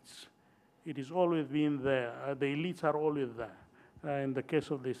elites. It has always been there. The elites are always there. In the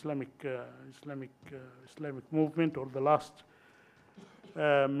case of the Islamic movement, or the last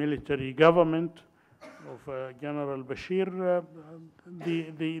military government of General Bashir,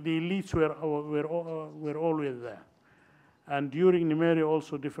 the elites were always there. And during Nimeri,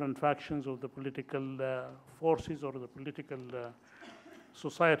 also different factions of the political forces or the political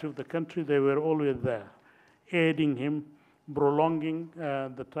society of the country, they were always there, aiding him, prolonging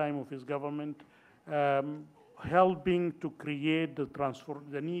the time of his government, helping to create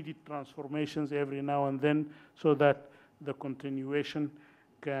the needed transformations every now and then, so that the continuation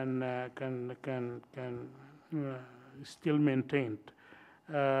can still maintained.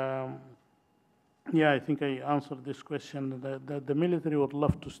 Yeah, I think I answered this question. The military would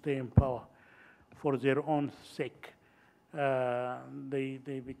love to stay in power for their own sake.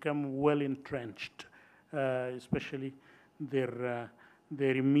 They become well entrenched, especially their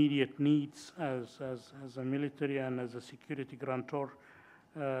immediate needs as a military and as a security grantor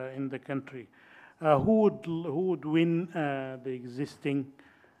in the country. Who would win the existing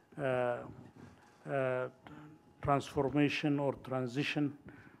transformation or transition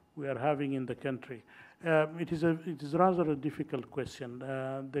we are having in the country? It is rather a difficult question.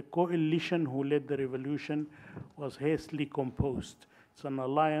 The coalition who led the revolution was hastily composed. It's an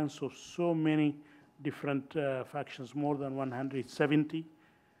alliance of so many different factions, more than 170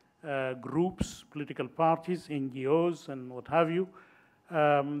 groups, political parties, NGOs, and what have you.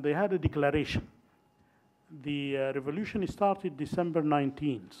 They had a declaration. The revolution started December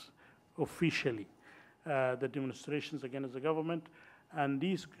 19th, officially, the demonstrations against the government, and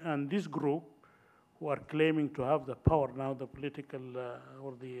this group, who are claiming to have the power now, the political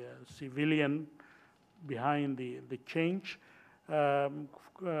or the civilian behind the change,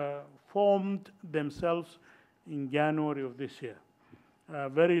 formed themselves in January of this year.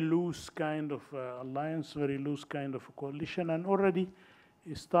 Very loose kind of alliance, very loose kind of coalition, and already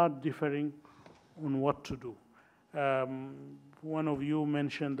start differing on what to do. One of you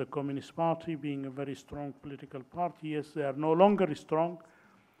mentioned the Communist Party being a very strong political party. Yes, they are no longer strong,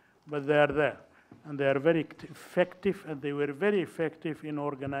 but they are there. And they are very effective, and they were very effective in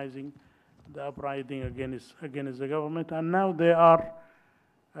organizing the uprising against the government. And now they are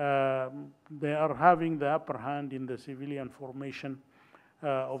having the upper hand in the civilian formation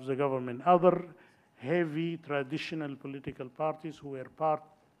of the government. Other heavy traditional political parties who were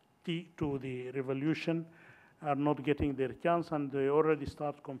party to the revolution are not getting their chance, and they already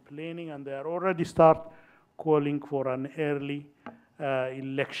start complaining, and they are already start calling for an early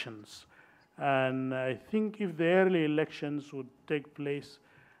elections. And I think if the early elections would take place,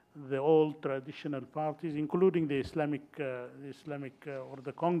 the old traditional parties, including the Islamic or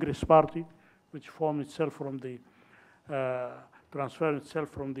the Congress Party, which formed itself from the transferred itself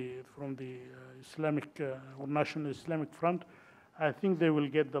from the Islamic or National Islamic Front, I think they will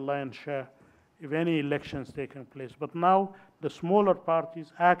get the lion's share if any elections taking place. But now the smaller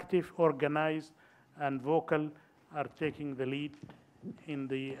parties, active, organized, and vocal, are taking the lead in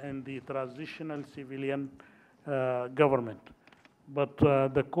the transitional civilian government. But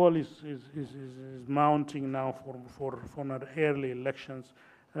the call is mounting now for early elections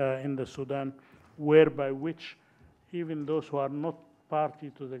in the Sudan, whereby which even those who are not party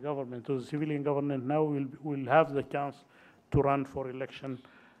to the government, to the civilian government, now will have the chance to run for election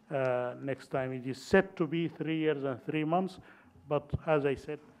next time. It is set to be 3 years and 3 months, but as I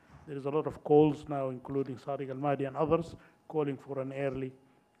said, there is a lot of calls now, including Sadiq Al-Mahdi and others, calling for an early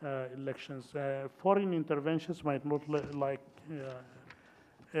elections. Foreign interventions might not like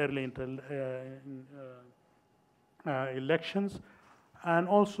early elections, and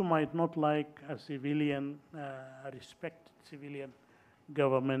also might not like a civilian, a respected civilian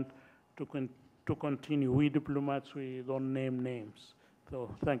government to continue. We diplomats, we don't name names. So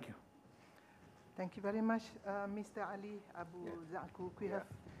thank you. Thank you very much, Mr. Ali Abu Zakuk. We have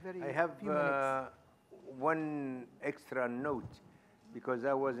very I have few minutes. one extra note, because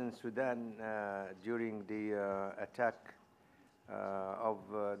I was in Sudan during the attack of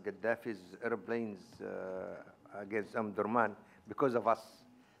Gaddafi's airplanes against Omdurman. Because of us,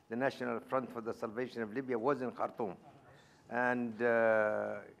 the National Front for the Salvation of Libya was in Khartoum. And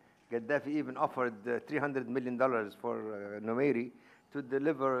Gaddafi even offered $300 million for Numeri to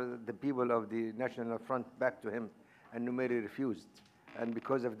deliver the people of the National Front back to him, and Numeri refused. And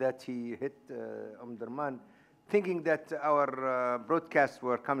because of that, he hit Omdurman, thinking that our broadcasts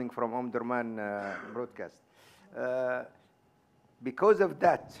were coming from Omdurman broadcast. Because of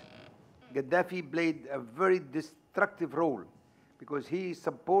that, Gaddafi played a very destructive role, because he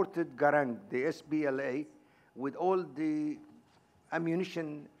supported Garang, the SPLA, with all the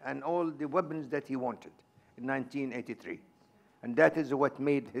ammunition and all the weapons that he wanted in 1983. And that is what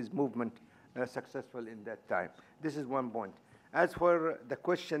made his movement successful in that time. This is one point. As for the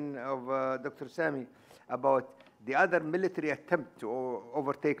question of Dr. Sami about the other military attempt to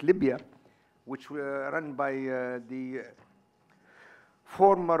overtake Libya, which were run by the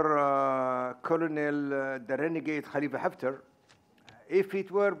former colonel, the renegade Khalifa Haftar, if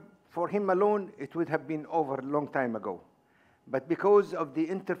it were for him alone, it would have been over a long time ago. But because of the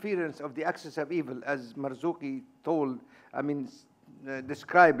interference of the axis of evil, as Marzouki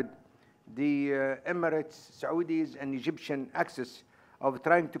described, the Emirates, Saudis, and Egyptian axis of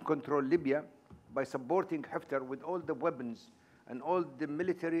trying to control Libya by supporting Haftar with all the weapons and all the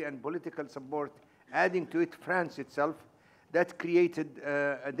military and political support, adding to it France itself, that created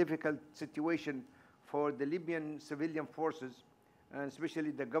a difficult situation for the Libyan civilian forces, and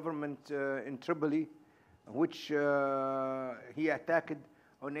especially the government in Tripoli, which he attacked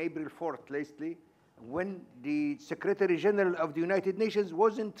on April 4th lately, when the Secretary General of the United Nations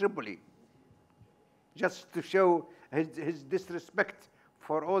was in Tripoli, just to show his disrespect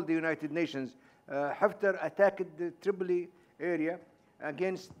for all the United Nations. Haftar attacked the Tripoli area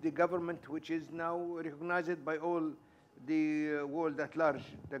against the government, which is now recognized by all the world at large,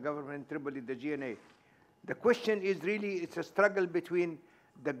 the government in Tripoli, the GNA. The question is really, it's a struggle between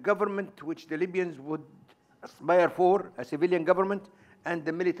the government which the Libyans would aspire for, a civilian government, and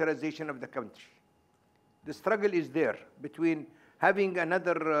the militarization of the country. The struggle is there between having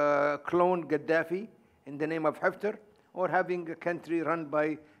another clone Gaddafi in the name of Haftar, or having a country run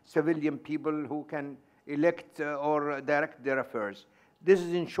by civilian people who can elect or direct their affairs. This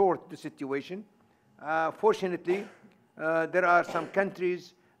is in short the situation. Fortunately, there are some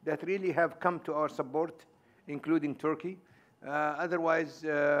countries that really have come to our support, including Turkey. Otherwise,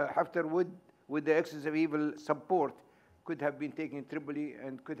 Haftar would, with the axis of evil support, could have been taking Tripoli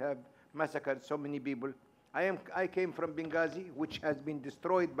and could have massacred so many people. I came from Benghazi, which has been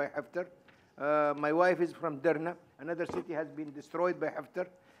destroyed by Haftar. My wife is from Derna. Another city has been destroyed by Haftar.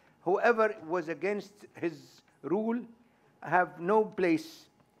 Whoever was against his rule have no place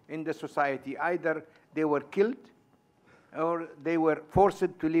in the society. Either they were killed, or they were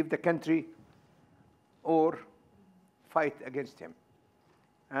forced to leave the country, or fight against him.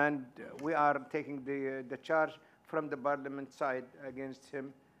 And we are taking the charge from the parliament side against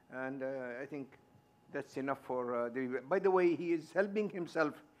him. And I think that's enough for by the way, he is helping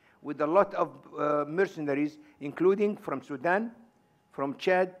himself with a lot of mercenaries, including from Sudan, from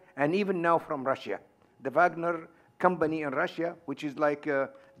Chad, and even now from Russia. The Wagner company in Russia, which is like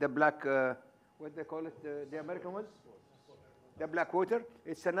the black, what they call it, the American ones? The Blackwater.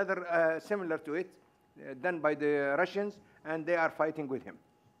 It's another similar to it, done by the Russians, and they are fighting with him.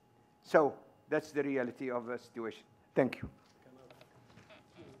 So that's the reality of the situation. Thank you.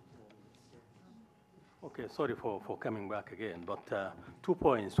 Okay, sorry for coming back again, but 2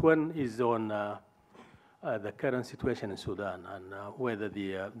 points. One is on the current situation in Sudan, and whether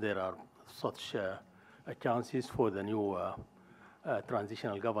there are such chances for the new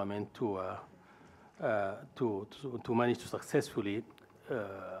transitional government to manage to successfully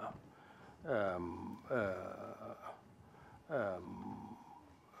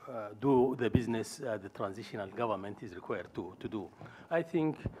do the business the transitional government is required to do. I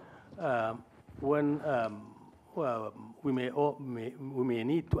think when we may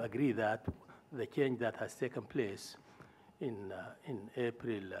need to agree that the change that has taken place in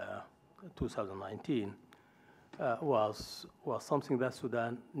April 2019 was something that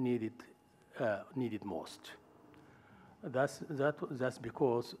Sudan needed most. That's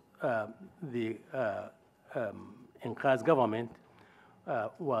because the Inqaz government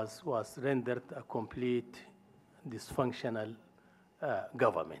was rendered a complete dysfunctional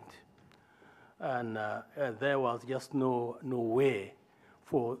government. And there was just no way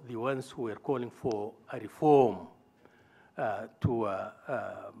for the ones who were calling for a reform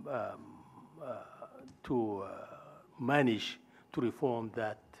to manage to reform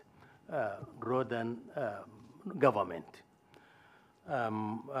that rodent government.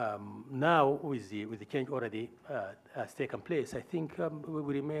 Now, with the change already has taken place, I think we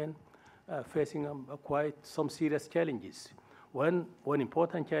remain facing quite some serious challenges. One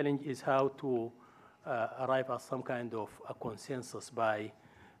important challenge is how to arrive at some kind of a consensus by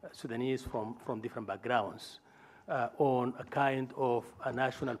Sudanese from different backgrounds on a kind of a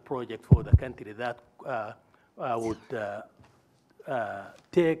national project for the country that would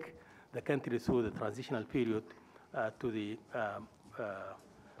take the country through the transitional period to the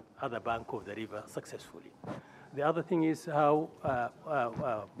other bank of the river successfully. The other thing is how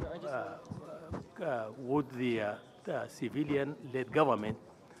would the civilian-led government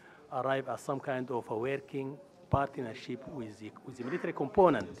arrive at some kind of a working partnership with the military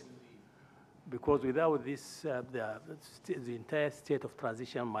component, because without this, the entire state of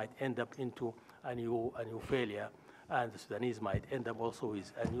transition might end up into a new failure, and the Sudanese might end up also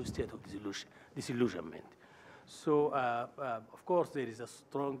with a new state of disillusionment. So, of course, there is a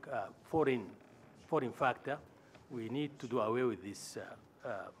strong foreign factor. We need to do away with this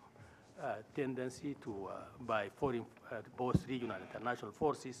tendency to, by foreign, both regional and international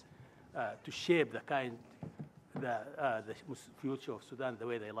forces, to shape the future of Sudan the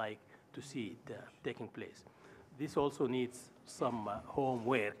way they like to see it taking place. This also needs some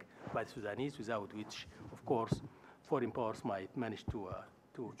homework by the Sudanese, without which, of course, foreign powers might manage to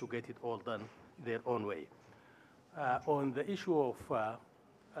get it all done their own way. On the issue of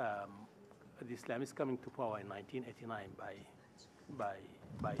the Islamists coming to power in 1989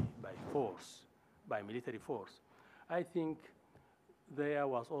 by force, by military force, I think there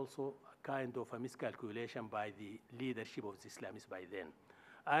was also a kind of a miscalculation by the leadership of the Islamists by then.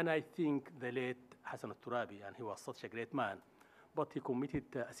 And I think the late Hassan al-Turabi, and he was such a great man, but he committed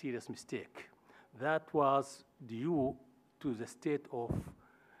a serious mistake. That was due to the state of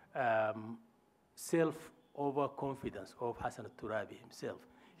self-overconfidence of Hassan al-Turabi himself.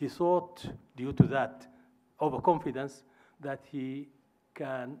 He thought, due to that overconfidence, that he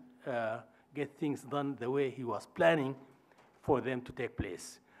can get things done the way he was planning for them to take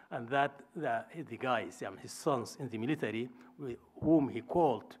place. And that the guys, his sons in the military, whom he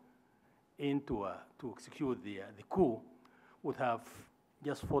called in to execute the coup, would have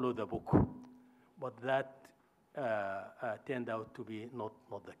just followed the book. But that turned out to be not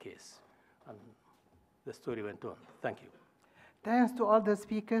the case. And the story went on. Thank you. Thanks to all the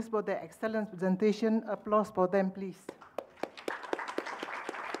speakers for their excellent presentation. Applause for them, please.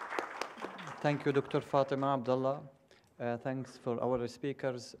 Thank you, Dr. Fatima Abdullah. Thanks for our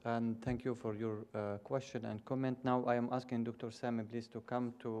speakers, and thank you for your question and comment. Now I am asking Dr. Sami, please, to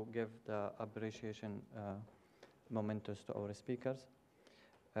come to give the appreciation mementos to our speakers.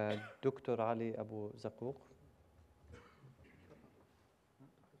 Dr. Ali Abu Zakouq.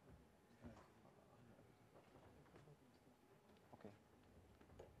 Okay.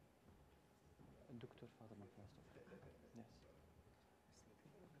 Dr. Fatima first. Yes.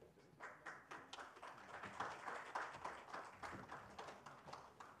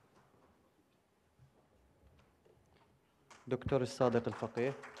 دكتور الصادق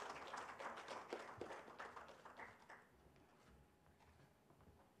الفقيه.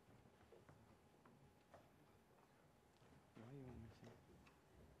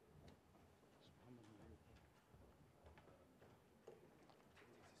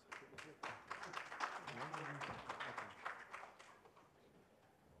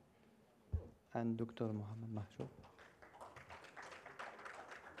 and Dr. Muhammad Mahjoub.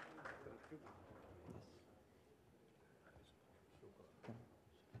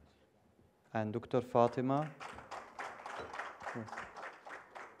 And Dr. Fatima. Yes.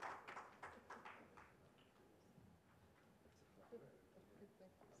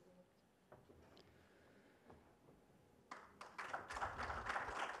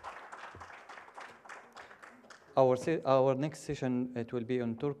 Our next session, it will be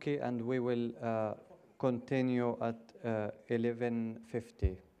on Turkey, and we will continue at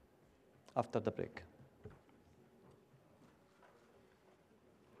 11:50 after the break.